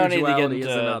 We don't need to get is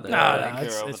into another.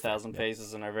 Hero of a Thousand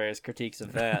Faces and our various critiques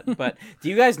of that. But do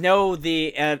you guys know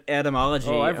the etymology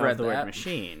I've read of the that. word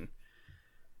machine?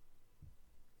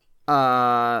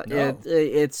 No.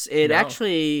 It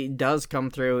actually does come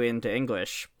through into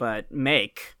English, but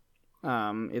make,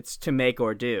 it's to make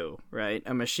or do, right?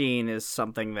 A machine is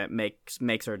something that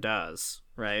makes or does,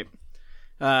 right?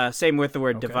 Same with the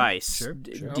word device. Sure.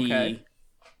 Okay.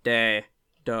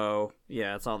 Do,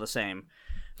 yeah, it's all the same.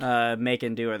 Make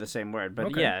and do are the same word,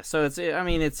 but yeah. So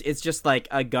it's just like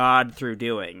a god through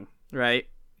doing, right?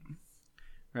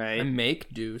 Right. I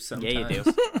make do sometimes. Yeah, you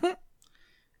do.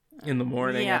 In the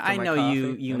morning. Yeah, after I my know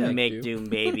coffee, you I make do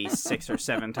maybe 6 or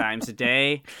 7 times a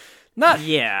day. not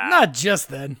just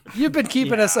then. You've been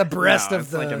keeping us abreast of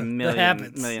it's like a million, the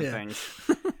habits. things.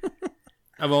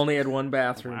 I've only had one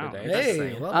bathroom today. just Hey,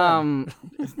 saying. well done.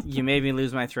 You made me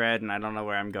lose my thread, and I don't know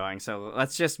where I'm going. So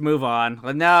let's just move on.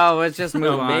 No, let's just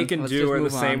move on. Make and Let's do just are the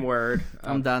move same on. word.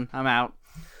 I'm done. I'm out.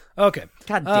 Okay.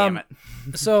 God damn it.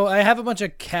 So I have a bunch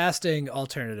of casting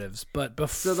alternatives, but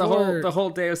before So the whole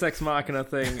Deus Ex Machina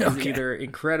thing is either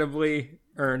incredibly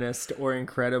earnest or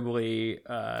incredibly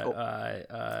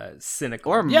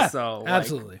cynical. Or- yeah, so, like,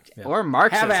 absolutely. Yeah. Or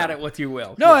Marxism. have at it what you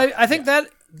will. No, I think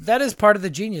that is part of the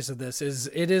genius of this. Is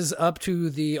it is up to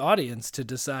the audience to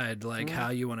decide how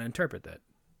you want to interpret that.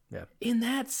 In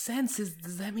that sense,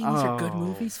 does that mean these are good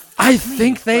movies? I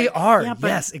think they are. yeah, but-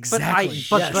 yes, exactly.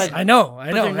 but Yes. I know.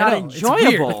 But they're not I know. It's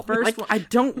enjoyable. weird. First Like, I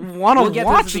don't want to We'll get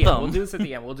watch to this at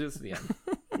the end. them. We'll do this at the end.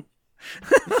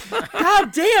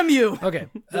 God damn you! Okay.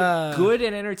 Good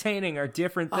and entertaining are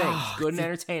different things. Good and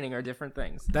entertaining are different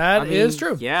things. That is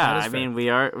true. Yeah, That is I fair. mean, we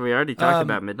already talked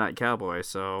about Midnight Cowboy,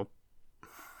 so.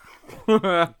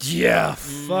 Yeah,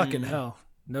 fucking hell.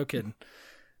 No kidding.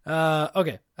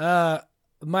 Okay.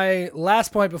 My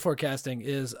last point before casting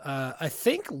is I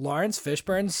think Lawrence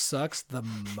Fishburne sucks the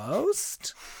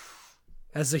most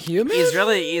as a human. He's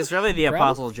really the Probably.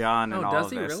 Apostle John in Oh, all does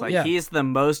of he this. really? Like Yeah. he's the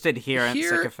most adherent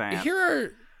sycophant.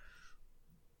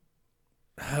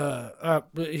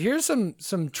 Here's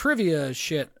some trivia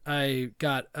shit I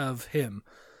got of him.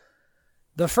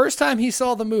 The first time he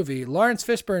saw the movie, Lawrence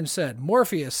Fishburne said,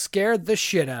 "Morpheus scared the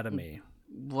shit out of me."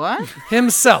 What?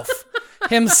 Himself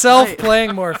Right.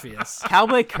 playing Morpheus.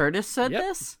 Cowboy Curtis said Yep.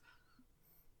 this?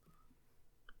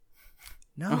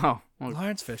 No, Oh, well,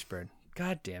 Lawrence Fishburne.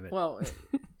 God damn it. Well,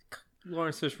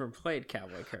 Lawrence Fishburne played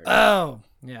Cowboy Curtis. Oh,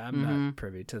 yeah, I'm not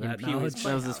privy to that Pee-wee's knowledge.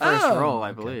 that was his first Oh, role,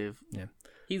 I okay. believe.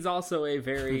 He's also a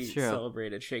very That's true.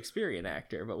 celebrated Shakespearean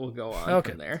actor, but we'll go on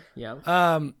Okay. from there.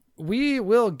 Yeah. We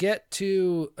will get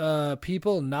to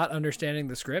people not understanding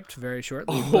the script very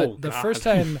shortly. Oh, but the God. first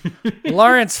time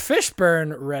Lawrence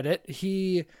Fishburne read it,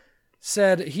 he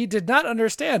said he did not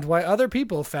understand why other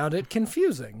people found it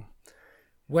confusing.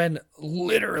 When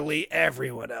literally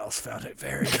everyone else found it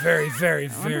very, very, very,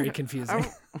 very confusing.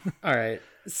 All right.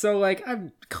 So like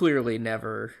I clearly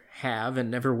never have and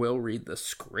never will read the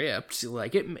script.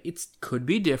 Like it's could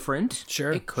be different.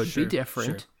 Sure, It could sure, be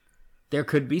different. sure. There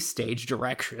could be stage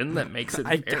direction that makes it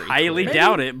I very highly clear.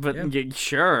 doubt it, but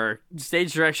sure.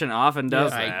 Stage direction often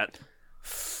does I- that.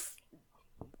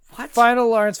 Final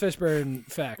Lawrence Fishburne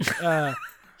fact.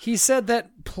 He said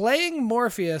that playing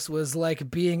Morpheus was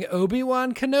like being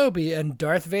Obi-Wan Kenobi and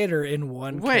Darth Vader in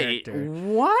one Wait, character.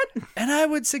 what? And I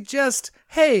would suggest,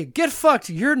 hey, get fucked.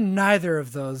 You're neither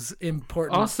of those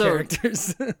important Also-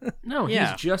 characters. No,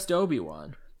 Yeah. he's just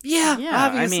Obi-Wan. yeah, Yeah,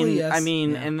 obviously, yes. I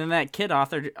mean, Yeah. and then that kid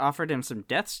offered him some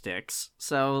death sticks.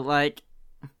 So like,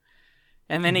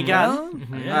 and then he got,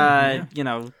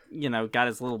 got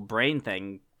his little brain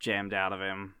thing jammed out of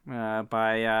him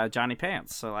by Johnny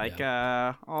Pants. So like,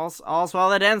 all's well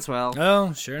that ends well.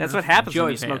 Oh, sure. That's enough. what happens when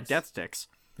Joey you smoke Pants. death sticks.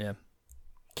 Yeah.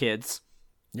 Kids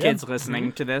Yeah.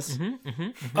 listening to this.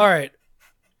 All right.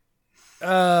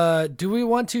 Do we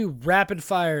want to rapid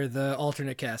fire the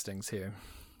alternate castings here?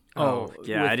 Oh,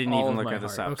 yeah, with I didn't all even of look my at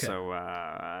this heart. up. Okay.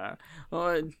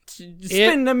 So,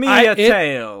 spin me a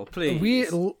tale,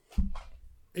 please.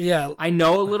 Yeah. I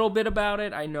know a little bit about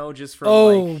it. I know just from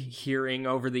Oh, like hearing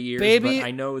over the years, baby. but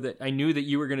I knew that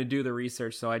you were going to do the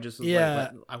research, so I just was Yeah.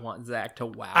 like, I want Zach to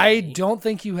wow. I me. don't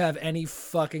think you have any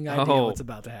fucking idea Oh. what's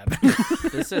about to happen.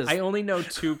 This is I only know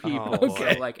two people,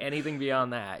 Okay. so like anything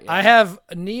beyond that. Yeah. I have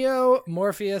Neo,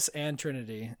 Morpheus, and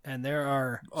Trinity, and there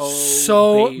are Oh,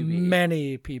 so baby.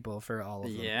 many people for all of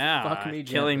them. yeah, Fuck me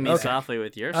killing gently. me Okay. softly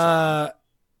with your song.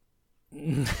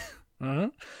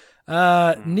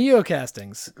 Neo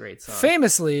castings. Great song.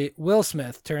 Famously, Will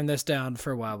Smith turned this down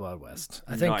for Wild Wild West.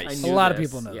 I think Nice. a I knew lot of this,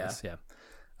 people know yeah. this.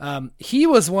 Yeah. He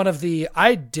was one of the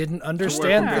I didn't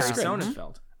understand Barry the script.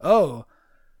 Sonnenfeld. Oh.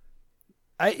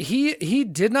 He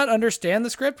did not understand the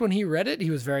script when he read it. He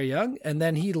was very young, and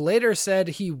then he later said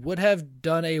he would have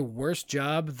done a worse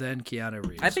job than Keanu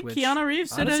Reeves. I think which, Keanu Reeves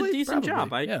did honestly, a decent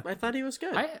probably, job. yeah. I thought he was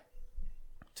good I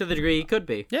to the degree he could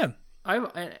be. Yeah.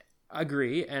 I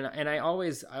agree, and I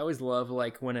always love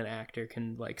like when an actor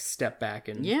can like step back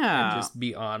and Yeah. and just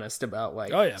be honest about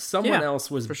like Oh, yeah. someone Yeah,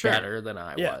 else was for sure. better than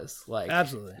I Yeah. was. Like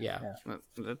Absolutely. yeah.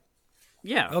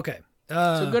 Yeah. Okay.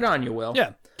 So good on you, Will.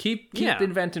 yeah. Keep Yeah.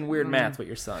 inventing weird math with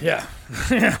your son. Yeah.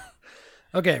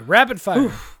 Okay, rapid fire.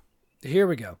 Here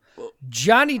we go.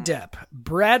 Johnny Depp,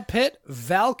 Brad Pitt,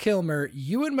 Val Kilmer,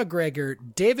 Ewan McGregor,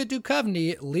 David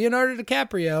Duchovny, Leonardo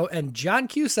DiCaprio, and John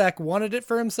Cusack wanted it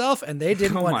for himself, and they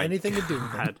didn't Oh want my anything to do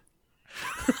with it.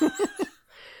 God.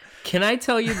 Can I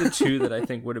tell you the two that I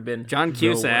think would have been John the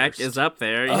Cusack worst? is up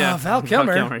there. Yeah. Val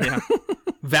Kilmer. yeah.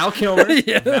 Val Kilmer.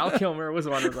 Val Kilmer was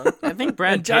one of them. I think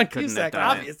Brad And John Pitt couldn't Cusack, have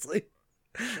done it. obviously.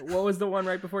 What was the one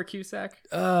right before Cusack?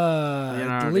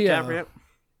 Leonardo Leo.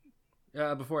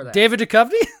 DiCaprio. Before that, David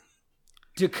Duchovny?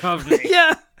 Duchovny.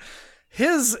 Yeah.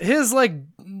 His like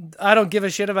I don't give a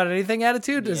shit about anything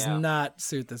attitude does Yeah. not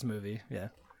suit this movie. Yeah.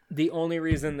 The only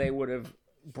reason they would have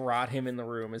brought him in the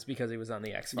room is because he was on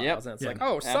the X-Files, Yep. and it's Yeah. like,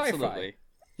 oh, sci-fi. Absolutely.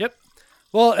 Yep.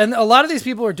 Well, and a lot of these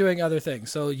people were doing other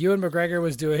things. So Ewan McGregor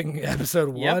was doing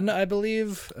episode Yep. 1, I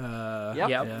believe. Yep. Yep,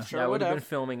 Yeah. Sure that would would have have. been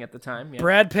filming at the time. Yeah.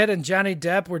 Brad Pitt and Johnny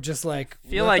Depp were just like,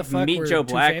 Feel what like the fuck? Meet We're Joe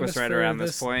too Black famous was right for around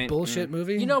this point. bullshit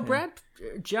movie. You know, Yeah. Brad.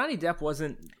 Johnny Depp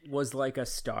was like a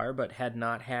star, but had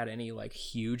not had any like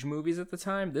huge movies at the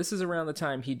time. This is around the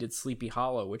time he did Sleepy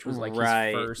Hollow, which was like his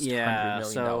first $100 million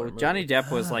so movie. Johnny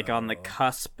Depp was like on the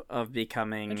cusp of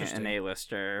becoming an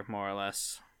A-lister, more or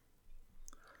less.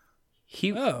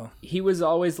 He was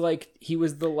always like he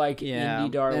was the like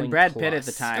indie darling. And Brad plus. Pitt at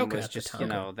the time was At the just time. you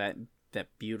know that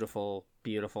beautiful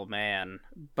man,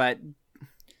 but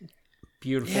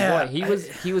Beautiful Yeah, boy.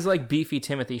 He was like beefy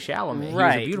Timothy Chalamet.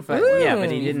 right, He was a beautiful but, boy. yeah, but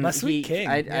he Ooh, didn't. my sweet king.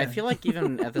 I Yeah. feel like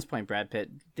even at this point, Brad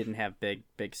Pitt didn't have big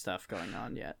stuff going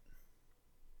on yet.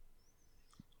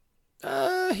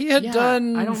 He had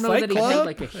done I don't know Fight that he Club had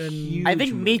like a and- huge. I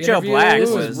think movie. Meet Joe Interview Black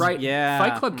was was right. Yeah,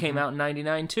 Fight Club came out in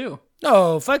 '99 too.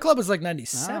 No, Fight Club was like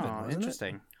 97. Oh, wasn't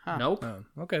interesting. Huh. Nope. It?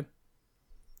 Oh, okay.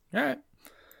 All right.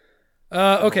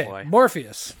 Okay, boy.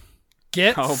 Morpheus.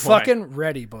 Get Oh, boy. fucking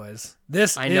ready, boys.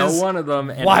 This I know is one of them.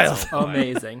 And wild. It's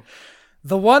amazing.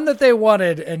 the one that they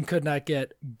wanted and could not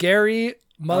get. Gary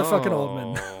motherfucking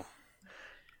Oldman.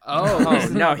 Oh, this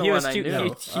is No, not the he was one I too knew.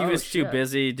 he Oh, was too shit.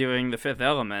 busy doing The Fifth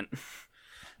Element.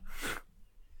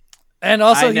 And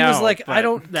also, I he was know, like, I but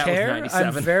don't that was care. I'm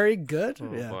 97. very good.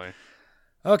 Oh yeah. boy.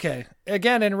 Okay.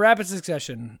 Again, in rapid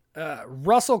succession,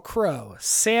 Russell Crowe,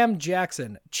 Sam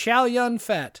Jackson, Chow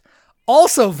Yun-Fat,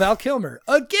 also Val Kilmer.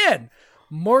 Again,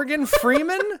 Morgan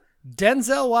Freeman,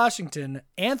 Denzel Washington,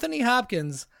 Anthony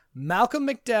Hopkins, Malcolm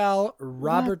McDowell,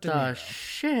 Robert De What the Niro.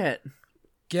 shit?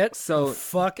 Get So- the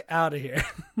fuck out of here.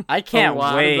 I can't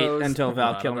lot of wait those- until a Val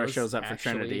lot of Kilmer those shows up for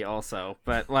actually- Trinity also.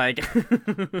 But like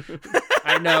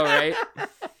I know, right?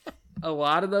 A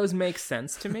lot of those make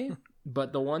sense to me,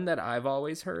 but the one that I've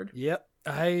always heard Yep.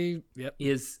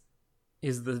 is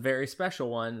the very special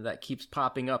one that keeps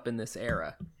popping up in this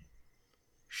era.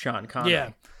 Sean Connery. Yeah.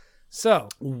 So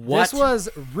What? this was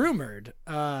rumored.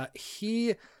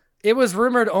 It was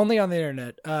rumored only on the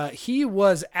internet. He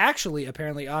was actually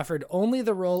apparently offered only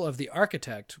the role of the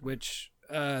architect, which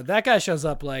that guy shows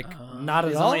up like not at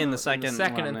he's all. only in the second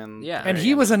one, and- and yeah. And very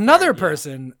he end was of the another third, yeah.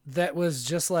 person that was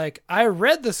just like, I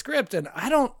read the script and I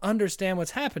don't understand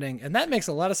what's happening, and that makes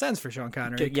a lot of sense for Sean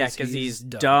Connery. Yeah, because he's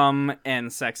dumb and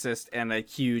sexist and a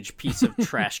huge piece of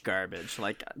trash garbage.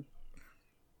 Like,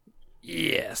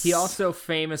 Yes. He also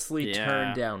famously Yeah.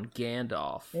 turned down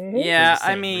Gandalf. yeah, the I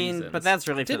same mean, reasons. but that's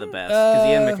really for the Didn't, best because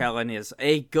Ian McKellen is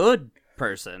a good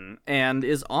person and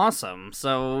is awesome.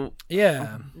 So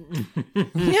Yeah.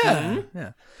 yeah.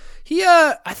 Yeah. He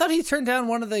I thought he turned down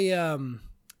one of the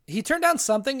he turned down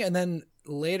something and then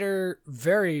later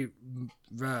very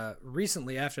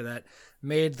recently after that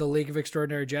made the League of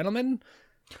Extraordinary Gentlemen.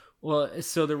 Well,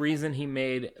 so the reason he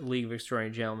made League of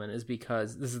Extraordinary Gentlemen is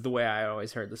because this is the way I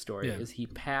always heard the story: Yeah. is he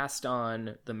passed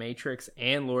on The Matrix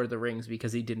and Lord of the Rings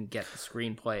because he didn't get the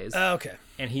screenplays, Okay.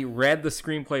 and he read the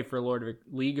screenplay for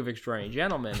League of Extraordinary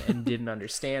Gentlemen and didn't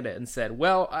understand it, and said,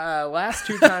 "Well, last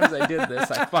 2 times I did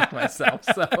this, I fucked myself."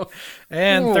 So,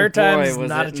 And Oh, third time boy, is was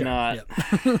not a it charm. not.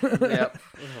 Yep. yep.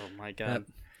 oh my god.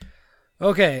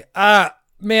 Okay.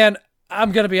 Man,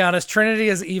 I'm gonna be honest. Trinity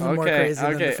is even more Okay, crazy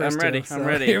than the okay, first I'm ready, two, I'm so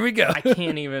ready. Here we go. I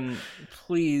can't even.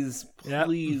 Please, Yep.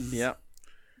 please, Yep.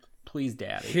 please,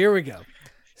 Daddy. Here we go.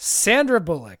 Sandra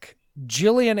Bullock,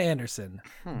 Gillian Anderson,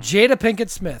 Hmm. Jada Pinkett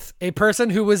Smith, a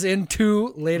person who was in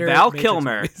 2 later Val Matrix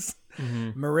Kilmer. movies.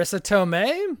 Marissa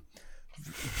Tomei.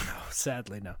 No,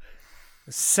 sadly no.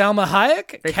 Selma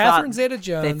Hayek, They Catherine thought-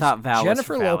 Zeta-Jones, they thought Val was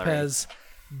Jennifer for Valerie. Lopez,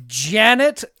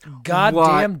 Janet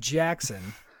Goddamn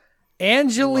Jackson,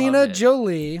 Angelina Love it.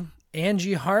 Jolie,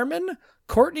 Angie Harmon,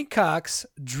 Courtney Cox,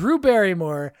 Drew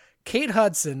Barrymore, Kate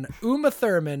Hudson, Uma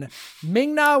Thurman,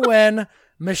 Ming-Na Wen,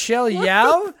 Michelle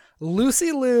Yao,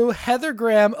 Lucy Liu, Heather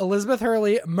Graham, Elizabeth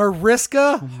Hurley,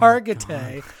 Mariska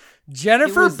Hargitay,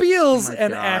 Jennifer Beals,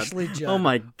 and God. Ashley Judd. Oh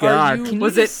my Are god. you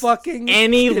Was it fucking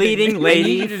any kidding leading me?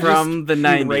 lady You need to from the just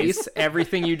 90s? Erase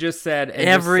everything you just said. And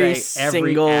Every just say every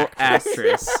single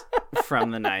actress.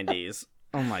 from the 90s.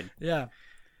 Oh my. Yeah.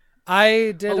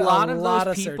 I did A lot of those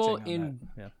of people searching on in-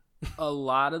 that. Yeah. A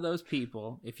lot of those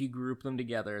people, if you group them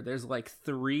together, there's like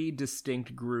 3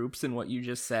 distinct groups in what you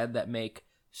just said that make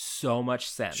so much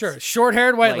sense. Sure,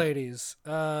 short-haired white Like- ladies.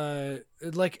 Not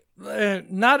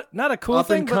a cool Up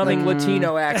thing, and but coming like,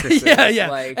 Latino actresses. yeah, yeah,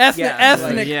 Like,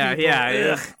 ethnic Yeah, people.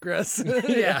 yeah. Ugh, gross.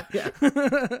 yeah, yeah.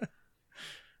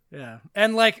 Yeah,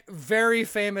 and like very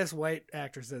famous white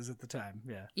actresses at the time.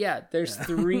 Yeah, Yeah, there's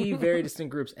 3 very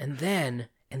distinct groups. And then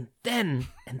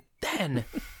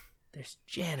there's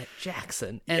Janet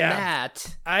Jackson. And Yeah.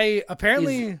 that I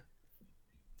apparently.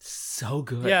 so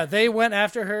good. Yeah, they went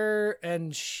after her,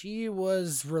 and she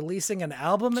was releasing an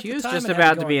album at She the was time. just and had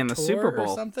about go to be on in the tour Super or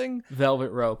Bowl. something. Velvet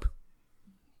Rope.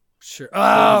 Sure.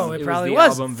 Oh, it it was probably the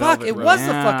was. album Fuck, Velvet it Rope. was the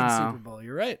Yeah. fucking Super Bowl.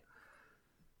 You're right.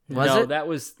 Was no, it? that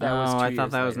was 2 years I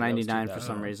thought that was later. 99 for 2000.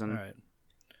 some reason. All right.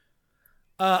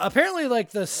 Apparently,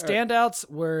 like the standouts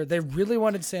were they really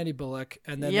wanted Sandy Bullock,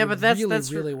 and then Yeah, they but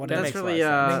that's really wanted. that that's makes a really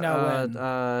lot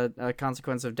of sense. a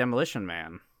consequence of Demolition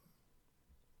Man.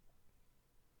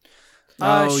 she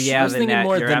was the thinking net.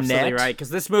 more You're The absolutely Net. right because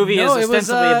this movie No, is it was,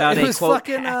 ostensibly about it a was quote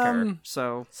fucking, hacker.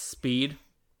 So Speed.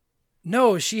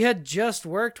 No, she had just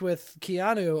worked with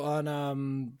Keanu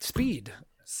on Speed.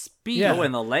 Speed. Yeah.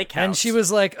 in the lake house, And she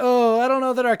was like, "Oh, I don't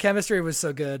know that our chemistry was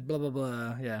so good." Blah blah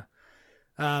blah. Yeah.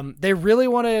 They really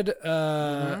wanted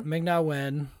Ming-Na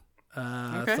Wen.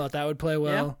 Okay. Thought that would play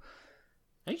well.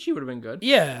 I think she would have been good.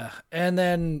 Yeah. And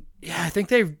then I think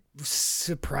they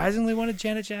surprisingly wanted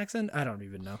Janet Jackson. I don't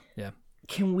even know. Yeah.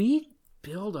 Can we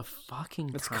build a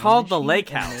fucking? It's time called The machine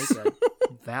Lake and House. make a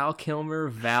Val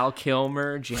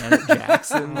Kilmer, Janet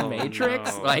Jackson, Oh,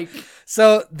 Matrix. no. Like,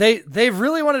 So they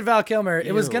really wanted Val Kilmer.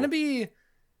 It was Ew. going to be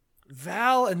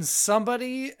Val and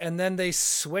somebody, and then they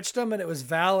switched them, and it was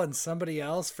Val and somebody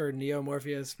else for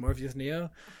Morpheus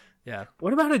Neo. Yeah.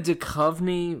 what about a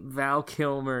Duchovny, Val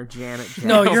Kilmer, Janet Jackson?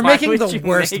 No, you're Why making would the you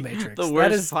worst make Matrix. The That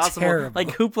worst is possible. terrible.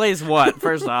 Like who plays what?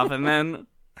 First off, and then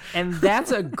And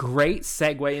that's a great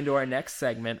segue into our next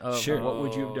segment of Sure. what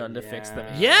would you have done to fix the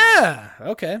Matrix. Yeah.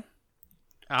 Okay.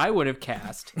 I would have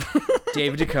cast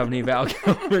David Duchovny, Val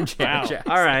Kilmer, Janet Jackson.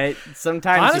 all right.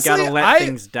 Sometimes Honestly, you gotta let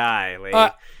things die. Lee.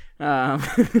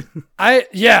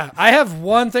 I have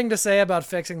one thing to say about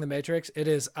fixing the Matrix. It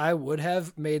is I would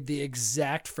have made the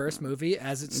exact first movie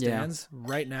as it stands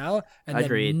right now, and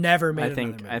Agreed. then never made I another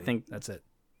think- movie. I think- that's it.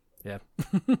 Yeah.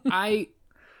 I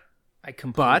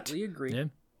completely agree. Yeah.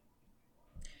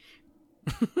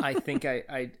 I think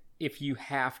I if you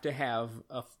have to have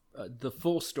the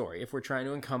full story, if we're trying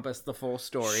to encompass the full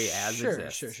story as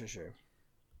exists, Sure.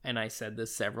 and I said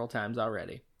this several times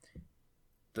already,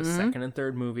 the Mm-hmm. second and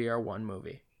third movie are one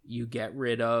movie. You get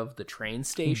rid of the train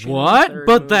station. in the What? third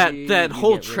But movie, that you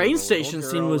whole get rid of train the little station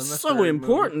scene girl was in the so third movie.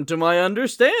 important to my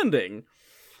understanding.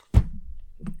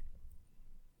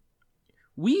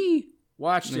 We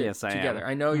watched it Yes, I am. together.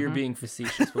 I know you're being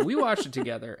facetious, but we watched it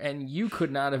together, and you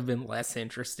could not have been less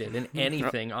interested in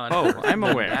anything on Oh, Earth I'm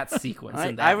than aware. that sequence.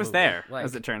 in that I was movie. there, Like,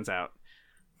 as it turns out.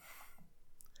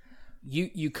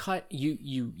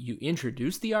 you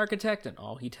introduce the architect, and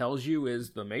all he tells you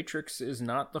is the Matrix is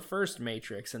not the first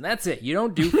Matrix, and that's it. You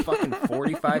don't do fucking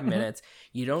 45 minutes.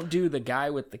 You don't do the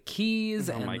guy with the keys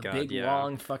and my the God, big yeah.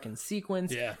 long fucking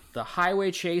sequence. Yeah. The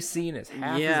highway chase scene is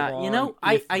half as Yeah, long. you know,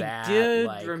 if I that, did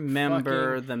like,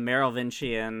 remember fucking- the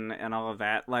Merovingian and all of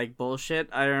that like bullshit.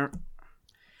 I don't.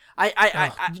 no, I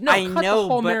cut the know,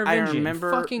 whole but I Merovingian.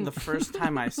 remember Fucking- the first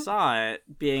time I saw it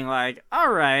being like,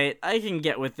 all right, I can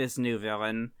get with this new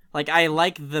villain. Like, I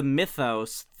like the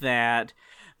mythos that.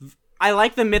 I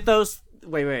like the mythos.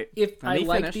 Wait. If let I me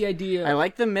like finish. the idea, I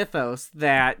like the mythos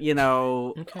that,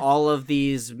 all of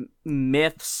these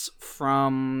myths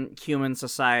from human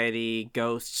society,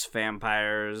 ghosts,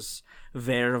 vampires,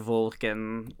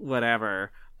 Werewolken,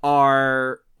 whatever,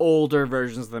 are older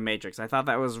versions of the Matrix. I thought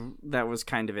that was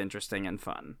kind of interesting and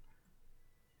fun.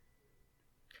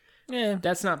 Yeah.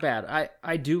 that's not bad.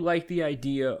 I do like the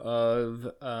idea of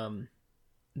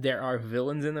there are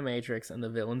villains in the Matrix, and the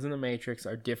villains in the Matrix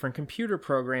are different computer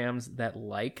programs that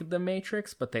like the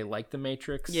Matrix, but they like the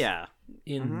Matrix Yeah.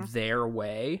 in their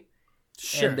way.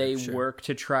 Sure. And they sure. work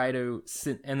to try to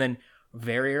and then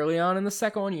very early on in the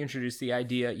second one, you introduce the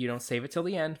idea. You don't save it till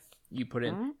the end. You put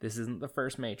in this isn't the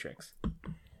first Matrix.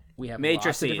 We have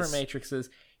lots of different matrices.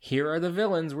 Here are the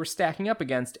villains we're stacking up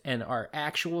against, and our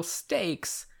actual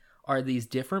stakes are these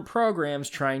different programs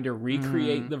trying to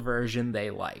recreate the version they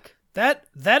like. That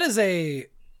is a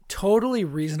totally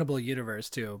reasonable universe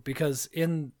too, because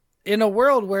in a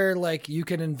world where like you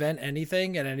can invent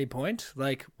anything at any point,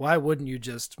 like why wouldn't you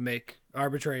just make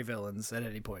arbitrary villains at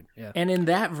any point? Yeah. And in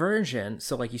that version,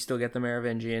 so like you still get the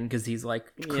Merovingian because he's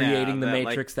like creating the that,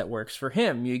 matrix that works for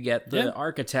him. You get the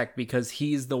architect because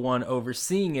he's the one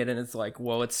overseeing it, and it's like,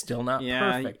 well, it's still not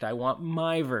perfect. I want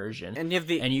my version. And you have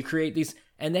and you create these,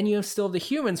 and then you have still the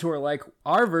humans who are like,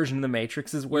 our version of the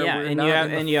Matrix is where we're and not you have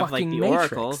in the and you have like fucking the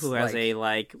Matrix. Oracle who has a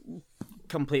like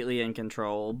completely in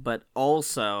control but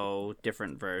also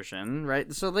different version,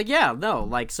 right? So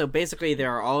like so basically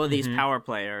there are all of these power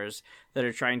players that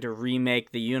are trying to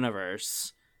remake the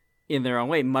universe in their own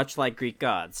way, much like Greek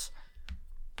gods.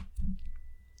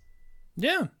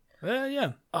 Yeah.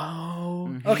 Yeah.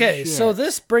 Oh, Okay, so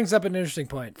this brings up an interesting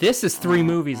point. this is three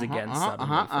movies again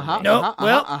suddenly. for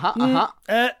me. No,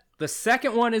 The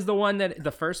second one is the one that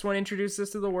the first one introduces us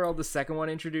to the world. The second one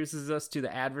introduces us to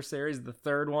the adversaries. The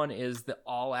third one is the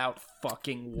all-out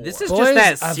fucking war. This is Boys, just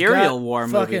that I've serial got war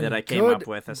movie fucking that I came good- up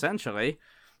with, essentially.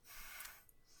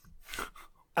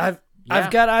 I've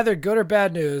got either good or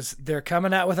bad news. They're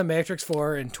coming out with a Matrix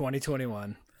 4 in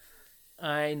 2021.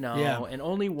 I know, Yeah. and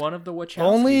only one of the Wachowskis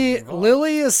Only is involved.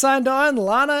 Lily is signed on.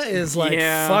 Lana is like,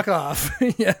 Yeah. fuck off.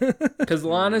 Yeah. Because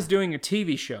Lana's doing a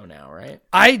TV show now, right?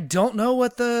 I don't know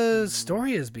what the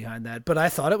story is behind that, but I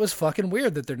thought it was fucking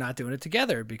weird that they're not doing it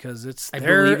together because it's I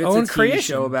their believe it's own a TV creation.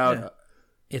 show about. Yeah.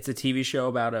 It's a TV show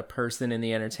about a person in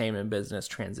the entertainment business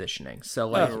transitioning. So,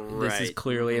 like, this is right.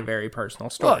 clearly a very personal Well,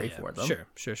 story yeah, for them. Sure.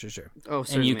 Oh, And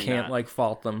certainly you can't not. like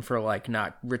fault them for like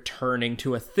not returning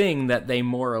to a thing that they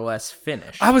more or less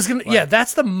finished. I was gonna, yeah,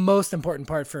 that's the most important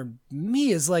part for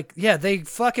me is like, yeah, they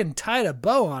fucking tied a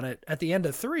bow on it at the end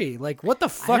of 3. Like, what the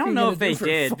fuck? I are don't you know gonna if they do for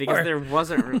did 4? because there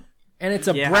wasn't. And it's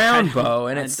a Yeah, brown I- bow,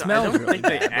 and I it don't- smells I don't really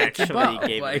think they bad. It's a actually bow,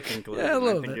 gave like, it a conclusion. yeah, a little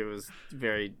I think bit. it was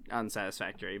very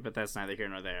unsatisfactory, but that's neither here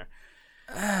nor there.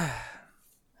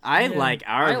 I like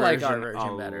our I version, like our version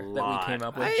a better lot. that we came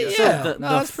up with. I- just- yeah. the, No, the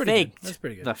that's pretty good. faked, That's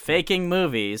pretty good. the faking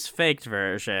movies, faked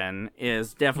version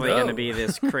is definitely going to No. be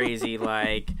this crazy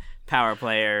like power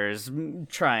players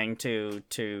trying to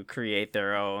create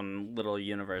their own little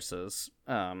universes.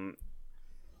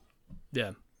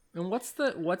 Yeah. And what's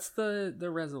the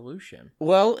resolution?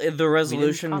 Well, the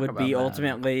resolution talk would be about that.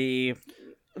 ultimately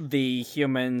the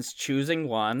humans choosing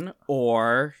one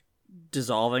or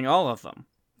dissolving all of them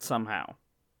somehow.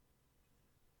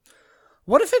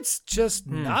 What if it's just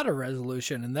not a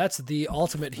resolution and that's the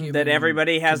ultimate human? That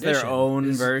everybody has their condition? own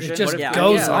It version. just Yeah,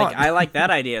 goes on. Like, I like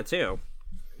that idea too.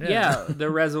 Yeah,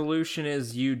 the resolution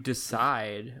is you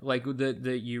decide, like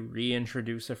that you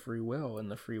reintroduce a free will, and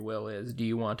the free will is: do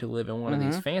you want to live in one of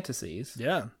these fantasies,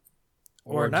 Yeah.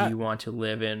 or not. do you want to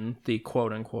live in the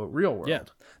quote unquote real world? Yeah.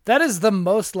 That is the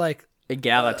most like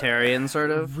Egalitarian, sort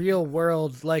of. real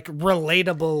world, like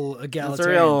relatable egalitarian. It's a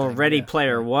real thing. Ready Yeah.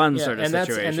 Player One Yeah, sort of and that's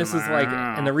situation. and this is like,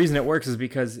 and the reason it works is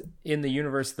because in the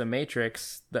universe of the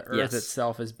Matrix, the Earth Yes.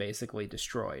 itself is basically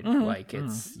destroyed. Mm-hmm. Like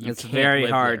it's It's can't very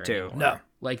live hard there to. anymore. No.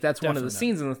 Like that's one of the Definitely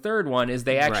scenes in the third one is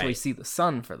they actually Right. see the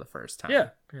sun for the first time. Yeah.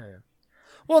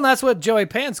 Well, and that's what Joey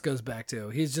Pants goes back to.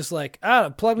 He's just like,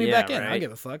 plug me Yeah, back in. I don't right.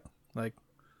 give a fuck. Like,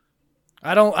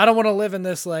 I don't want to live in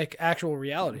this like actual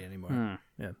reality anymore.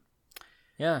 Yeah.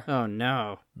 Yeah. Oh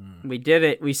no. We did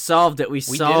it. We solved it. We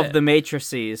did solved it. the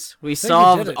matrices. We we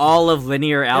solved did it. all of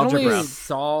linear algebra. only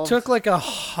Solved. Took like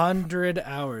 100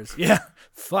 hours. Yeah.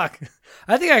 Fuck.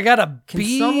 I think I got a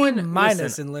B someone- minus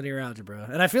listen. in linear algebra,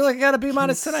 and I feel like I got a B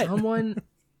minus Can tonight. Someone,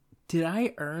 did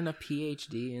I earn a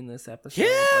PhD in this episode? Like,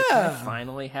 can I Yeah.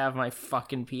 finally have my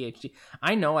fucking PhD.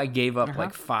 I know I gave up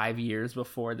like 5 years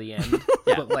before the end,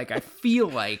 but like I feel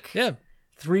like Yeah.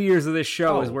 3 years of this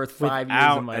show is worth 5 years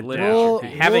Without of my a literature. doubt. We'll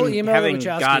having email having the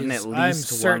Wachowskis. gotten at I'm least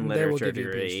certain one they will literature give you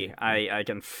a degree, PhD. I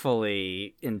can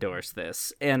fully endorse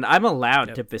this, and I'm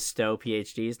allowed to bestow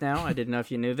PhDs now. I didn't know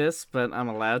if you knew this, but I'm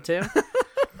allowed to.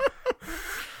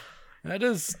 That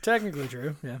is technically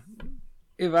true. Yeah.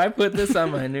 If I put this on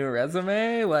my new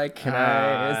resume, like, can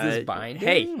I? Is this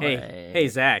binding? Hey,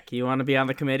 Zach, you want to be on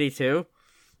the committee too?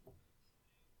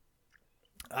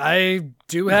 I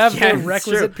do have Yeah, the it's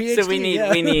requisite true. PhD. So we need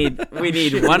yeah. we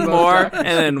need Should one both more, have- and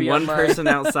should then be one on my person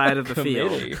outside of the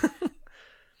committee. field.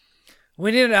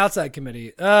 We need an outside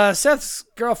committee. Seth's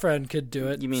girlfriend could do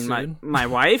it. You mean soon. my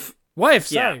wife? wife?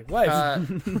 Sorry, Yeah.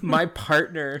 wife. My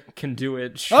partner can do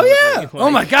it. oh shortly, yeah! like-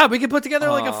 Oh my god, we could put together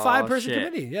like a Oh, 5-person shit.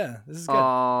 committee. Yeah, this is good.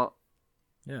 Oh,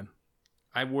 yeah.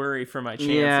 I worry for my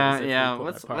chances. yeah, if we yeah. put my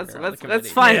Let's partner on the let's committee.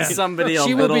 find Yeah. somebody a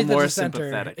She will little be the more dissenter,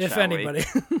 sympathetic, if shall we? anybody.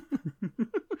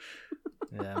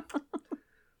 Yeah.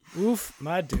 Oof,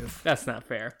 my doof. That's not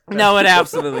fair. No, it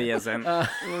absolutely isn't. Yeah,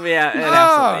 it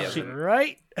absolutely isn't.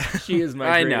 right. She is my.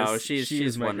 I greatest, know she she's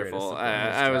is my wonderful. greatest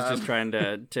I was job. just trying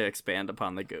to expand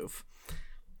upon the goof.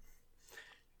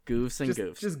 Goofs and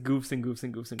goofs. just goofs and goofs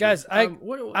and goofs and Guys,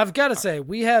 goofs. I've got to say,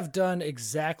 we have done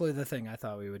exactly the thing I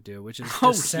thought we would do, which is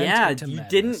Oh descent yeah, into you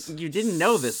madness. didn't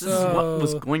know this. This is what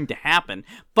was So- going to happen.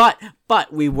 But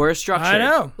we were structured. I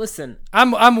know. Listen,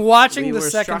 I'm watching We the were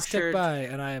seconds tick structured. by,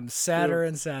 and I am sadder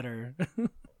and sadder.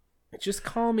 just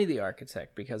call me the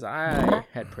architect because I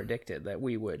had predicted that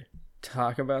we would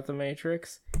talk about the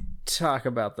Matrix,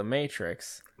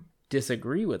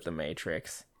 disagree with the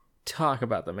Matrix, talk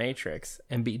about the Matrix,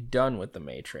 and be done with the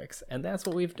Matrix. And that's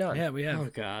what we've done. yeah, we have. Oh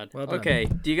God. Well done. Okay.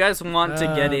 Do you guys want to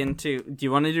get into? Do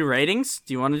you want to do ratings?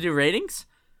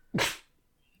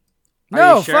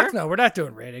 No, you sure? fuck no. We're not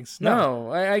doing ratings.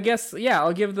 No, I guess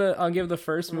I'll give the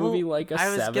first movie like a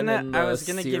 7. And I was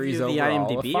gonna give you the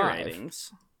IMDb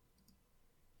ratings.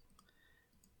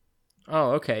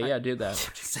 Oh, okay, yeah, do that.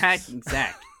 Zach,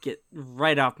 get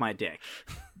right off my dick.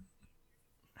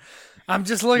 I'm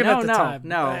just looking at the time.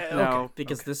 No,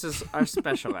 because this is our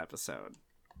special episode.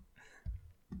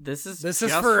 This is just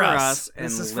for us. And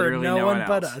this is for no one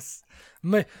but us.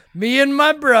 Me and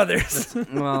my brothers.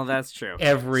 Well, that's true.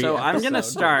 So I'm gonna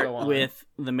start with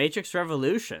The Matrix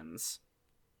Revolutions.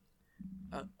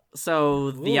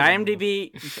 So the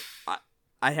IMDb,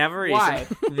 I have a reason. Why?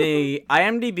 The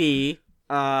IMDb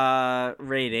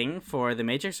rating for The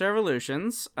Matrix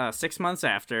Revolutions, 6 months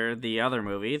after the other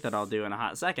movie that I'll do in a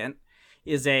hot second,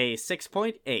 is a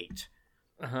 6.8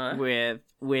 with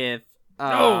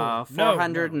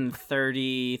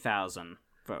 430,000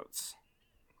 votes.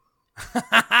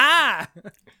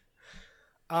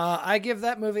 I give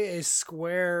that movie a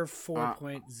square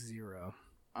 4.0.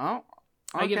 Oh, okay.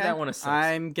 I give that one a 6.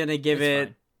 I'm gonna give It's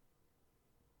it.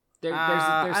 There's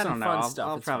I some don't know. fun stuff.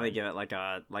 I'll It's probably fine. give it like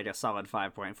a solid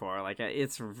 5.4. Like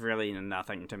it's really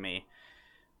nothing to me.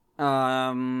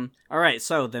 All right.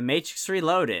 So The Matrix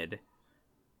Reloaded,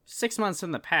 6 months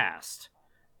in the past,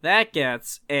 that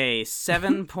gets a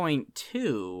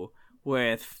 7.2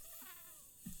 with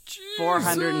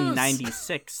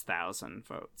 496,000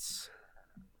 votes.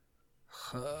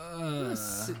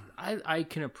 I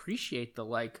can appreciate the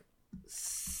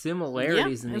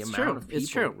similarities in the it's amount true. of It's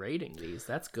people true. rating these.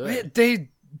 That's good. They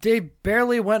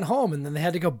barely went home, and then they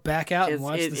had to go back out and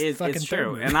watch this fucking it's third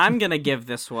true. movie. And I'm gonna give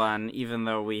this one, even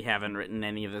though we haven't written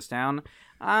any of this down,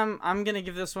 I'm gonna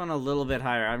give this one a little bit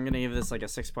higher. I'm gonna give this like a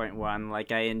 6.1.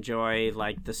 Like I enjoy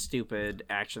like the stupid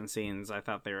action scenes. I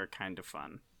thought they were kind of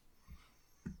fun.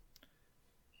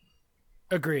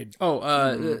 Agreed.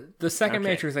 The second Okay.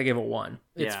 Matrix, I give a 1.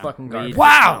 It's Yeah, fucking we- garbage.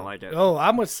 Wow. I like it. Oh,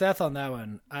 I'm with Seth on that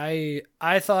one. I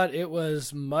thought it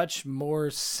was much more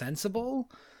sensible.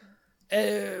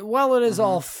 While it is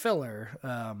all filler,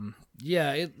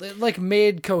 it like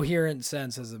made coherent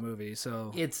sense as a movie.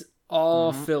 So It's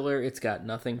all filler. It's got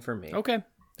nothing for me. okay,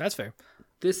 that's fair.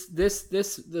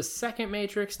 The second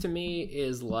Matrix to me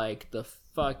is like the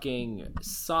fucking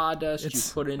sawdust you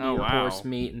put into Oh, your wow. horse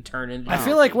meat and turn into. I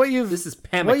feel like what you've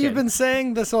pemmican. been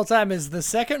saying this whole time is the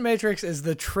second Matrix is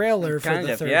the trailer for Kind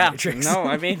the of, third yeah. Matrix. No,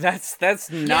 I mean that's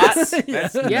not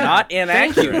Yes. not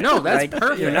inaccurate. Thank you. No, that's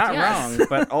perfect. You're not Yes. wrong,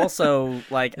 but also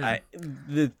like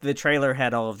the trailer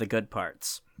had all of the good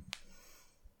parts.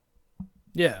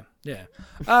 Yeah.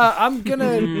 I'm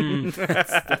gonna.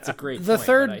 That's a great. The point,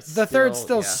 third but I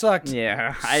still yeah. sucked.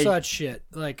 Yeah, Such shit.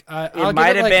 Like It I'll might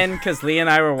give have like, been because Lee and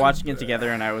I were watching it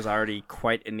together, and I was already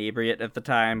quite inebriate at the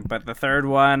time. But the third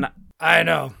one, I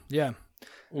know. Yeah.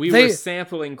 We They- were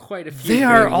sampling quite a few. they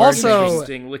are very also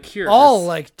interesting liqueurs. All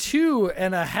like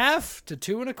 2.5 to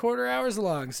 2.25 hours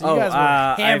long. So you guys were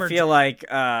I hammered. feel like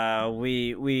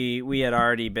we had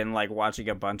already been like watching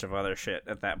a bunch of other shit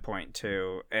at that point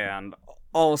too, and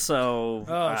also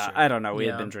sure. I don't know, we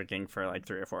Yeah. had been drinking for like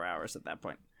 3 or 4 hours at that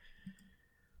point.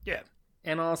 Yeah.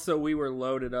 And also, we were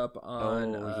loaded up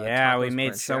on. Yeah, we tacos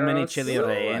made so many rancheros, chili so,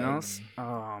 rellenos.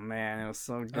 Oh man, it was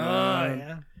so good.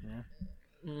 Yeah.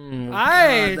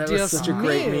 God, that Dios was such a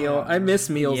great mío. meal. I miss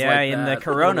meals Yeah, like in that. the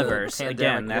coronaverse again.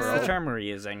 pandemic That's world. the term we're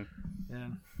using. Yeah.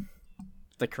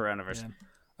 The coronaverse.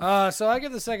 So I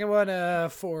give the second one a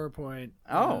 4.7.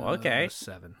 Oh, okay.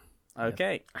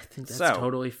 Okay. I think that's So-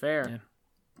 totally fair.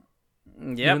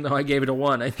 Yep. Even though I gave it a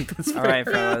 1, I think that's fair. All right,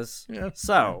 fellas.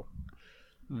 So,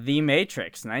 The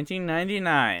Matrix,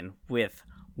 1999, with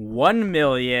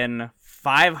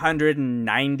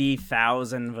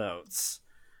 1,590,000 votes.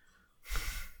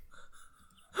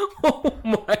 Oh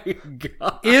my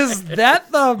god. Is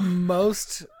that the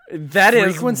most? That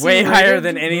is Frequency way higher rated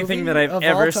than anything movie that I've of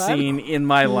ever all time? seen in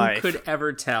my Who life. could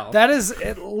ever tell? That is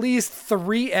at least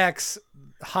 3x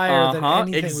higher than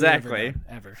anything exactly. we've ever done,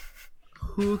 ever.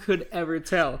 Who could ever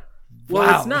tell? Well,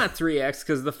 Wow. it's not 3x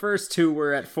because the first two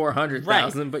were at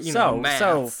 400,000, but you know, math,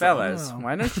 so fellas, Oh.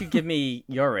 why don't you give me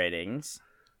your ratings?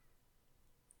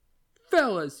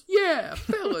 fellas, yeah.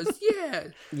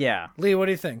 Yeah. Lee, what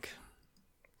do you think?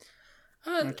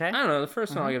 Okay. I don't know. The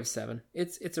first one I'll give a 7.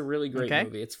 It's a really great Okay.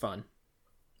 movie. It's fun.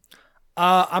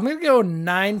 I'm gonna go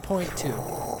 9.2.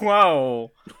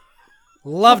 Whoa.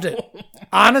 Loved it.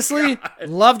 Honestly,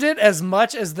 loved it as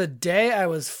much as the day I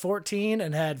was 14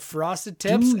 and had frosted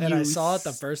tips and I saw it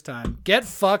the first time. Get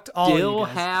fucked, all Still of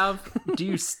you guys. do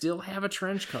you still have a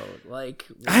trench coat? Like,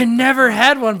 I never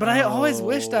had one, but I always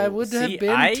wished I would have See,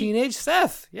 been teenage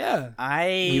Seth. Yeah.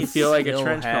 I feel like a still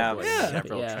trench coat have boy.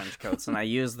 several Yeah. trench coats, and I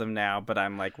use them now, but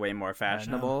I'm like way more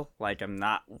fashionable. Like I'm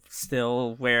not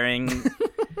still wearing.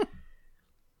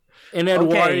 an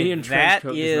Edwardian trench that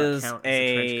coat is does not count as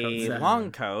a trench coat. a Seth.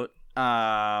 long coat.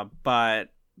 But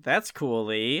that's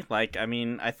cool-y. Like, I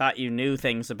mean, I thought you knew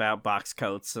things about box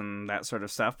coats and that sort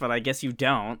of stuff, but I guess you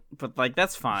don't. But like,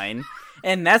 that's fine.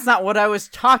 And that's not what I was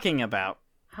talking about.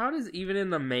 How does even in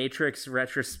the Matrix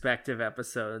retrospective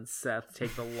episodes Seth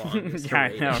take the longest? Yeah, I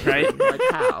to know, rate? right? Like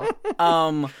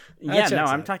how? Yeah, checks no,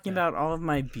 I'm out, talking about all of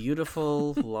my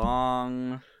beautiful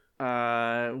long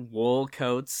wool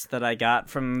coats that I got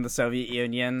from the Soviet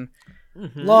Union.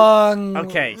 Long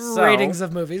Okay, so ratings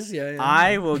of movies. Yeah.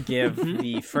 I will give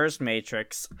the first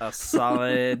Matrix a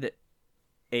solid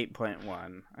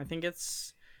 8.1. I think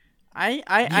it's buddy.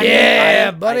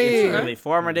 It's really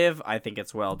formative. I think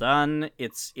it's well done.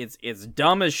 It's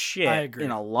dumb as I shit agree.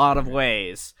 in a lot of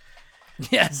ways.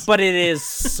 Yes. But it is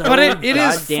so But it is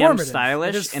goddamn formative. stylish,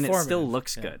 It is and it still formative,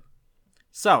 looks yeah. good.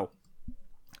 So,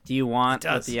 do you want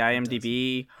what does, the it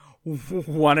IMDb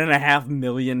 1.5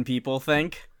 million people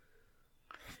think?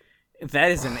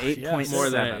 That is an 8.7. More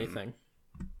than anything.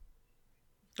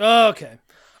 Okay.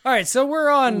 All right, so we're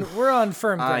on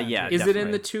firm ground. Yeah, Is it in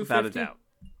definitely, the 250? without a doubt.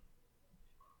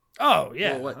 Oh,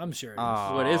 yeah. Well, what- I'm sure.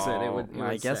 What is it? It would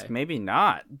I guess say. maybe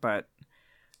not, but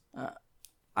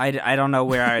I don't know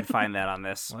where I would find that on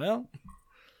this. Well,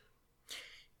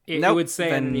 It Nope, would say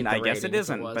then underneath the I guess it rating if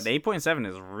isn't, was. but 8.7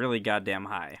 is really goddamn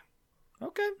high.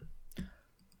 okay.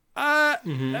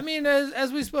 Mm-hmm. I mean,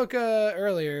 as we spoke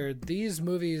earlier, these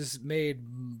movies made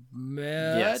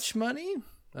much money.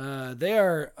 They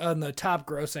are on the top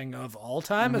grossing of all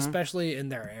time, especially in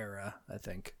their era, I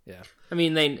think. Yeah. I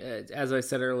mean, they, as I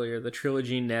said earlier, the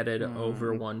trilogy netted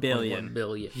over $1.1 billion.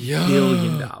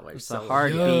 billion dollars. It's a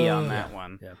hard B on that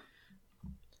one.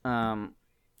 Yeah.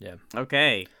 Yeah.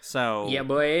 Okay, so Yeah,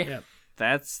 boy. Yeah.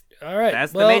 that's All right.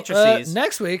 That's the well, Matrices.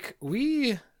 next week,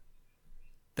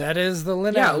 that is the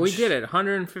lineage. Yeah, we did it.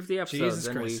 150 episodes, Jesus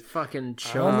and we Christ. fucking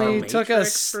chose Only The took Matrix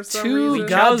us for some 2 reason.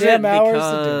 chose it goddamn hours to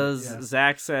because do it. Yeah.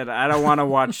 Zach said I don't want to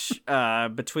watch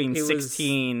between It was-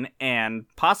 16 and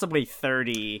possibly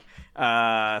 30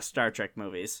 Star Trek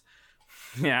movies.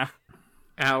 Yeah.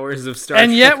 hours of Star And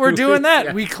Trek yet we're doing movies. that.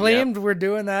 Yeah. We claimed we're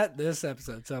doing that this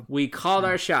episode. So We called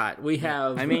our shot. We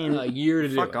have I mean, a year to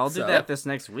do fuck, it. I'll do so that this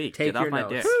next week. take Get off your my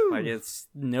notes. dick. Like, it's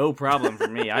no problem for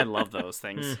me. I love those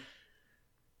things.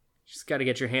 Just got to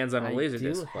get your hands on a laser I do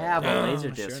disc. have a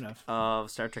laser sure disc enough. of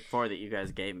Star Trek 4 that you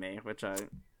guys gave me, which I...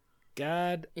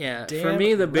 God. Yeah, for Damn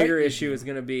me, the right bigger you issue do. is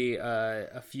going to be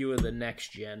a few of the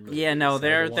next gen movies. Yeah, no, the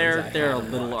they're ones they're I they're a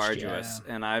haven't little watched yet. arduous,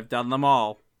 and I've done them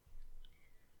all.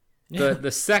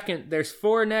 The second there's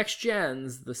 4 next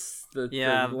gens.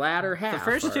 The latter half.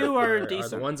 first 2 are the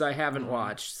decent. ones I haven't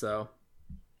watched. So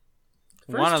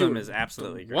One First of them two- is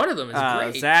absolutely great. One of them is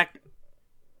great. Zach,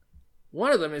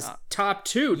 One of them is top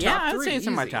 2, yeah, top I'd 3. say it's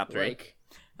in my easy. top 3. Like,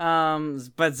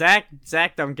 but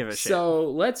Zach don't give a shit. so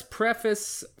let's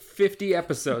preface 50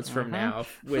 episodes from now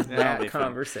with That'll be that fun.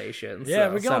 conversation. Yeah,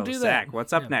 so. we're gonna do that. Zach,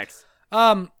 what's up next?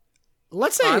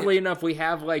 Let's say Oddly enough, we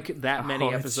have like that many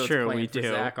it's episodes true, planned we for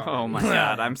do. Zach Oh already. my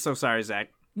god, I'm so sorry, Zach.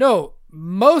 no.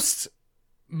 Most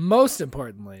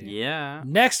importantly, Yeah.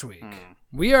 next week Hmm.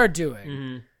 we are doing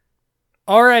Mhm.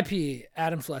 R.I.P.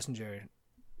 Adam Schlesinger.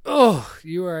 Oh,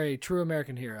 you are a true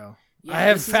American hero. Yeah, I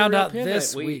have this is a found real out pivot.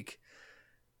 this week.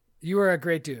 You are a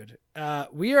great dude.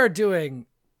 We are doing.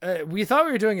 We thought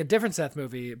we were doing a different Seth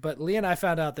movie, but Lee and I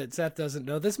found out that Seth doesn't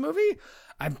know this movie.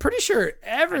 I'm pretty sure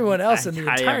everyone else in the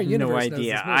I entire have universe no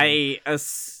idea. knows this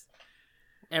movie.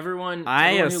 Everyone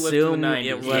I who lived through the assume 90s,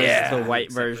 it was Yeah. the white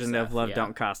except for version of Seth, Love yeah.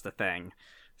 Don't Cost a Thing.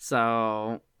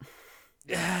 So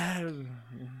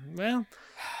Well,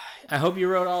 I hope you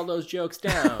wrote all those jokes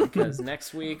down because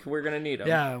next week we're gonna need them.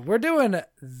 yeah, we're doing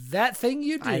That Thing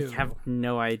You Do. I have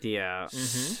no idea.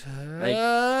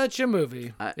 Such a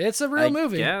movie. It's a real I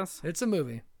movie. guess. It's a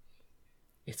movie.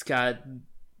 It's got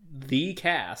the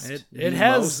cast. It The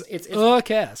has most- it's a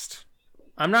cast.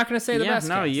 I'm not gonna say the Yeah, best.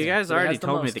 no, cast, you guys but it already has the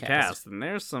told me most the cast, and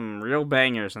there's some real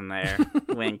bangers in there.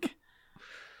 Wink.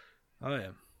 Oh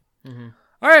yeah.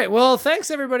 All right. Well, thanks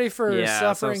everybody for Yeah,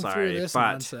 so suffering sorry, through this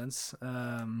but- nonsense.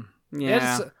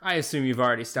 Yeah. It's I assume you've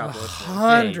already stopped listening.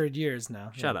 100 years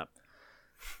now. Shut up.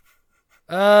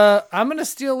 I'm gonna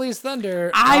steal Lee's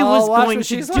thunder. I I'll was watch going what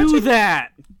to she's do watching.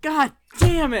 that. God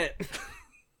damn it.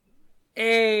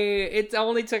 Hey, it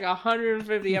only took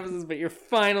 150 episodes, but you're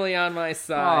finally on my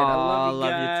side. I love you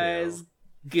guys.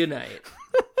 You Good night.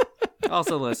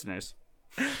 Also, listeners.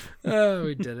 Oh,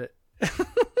 we did it.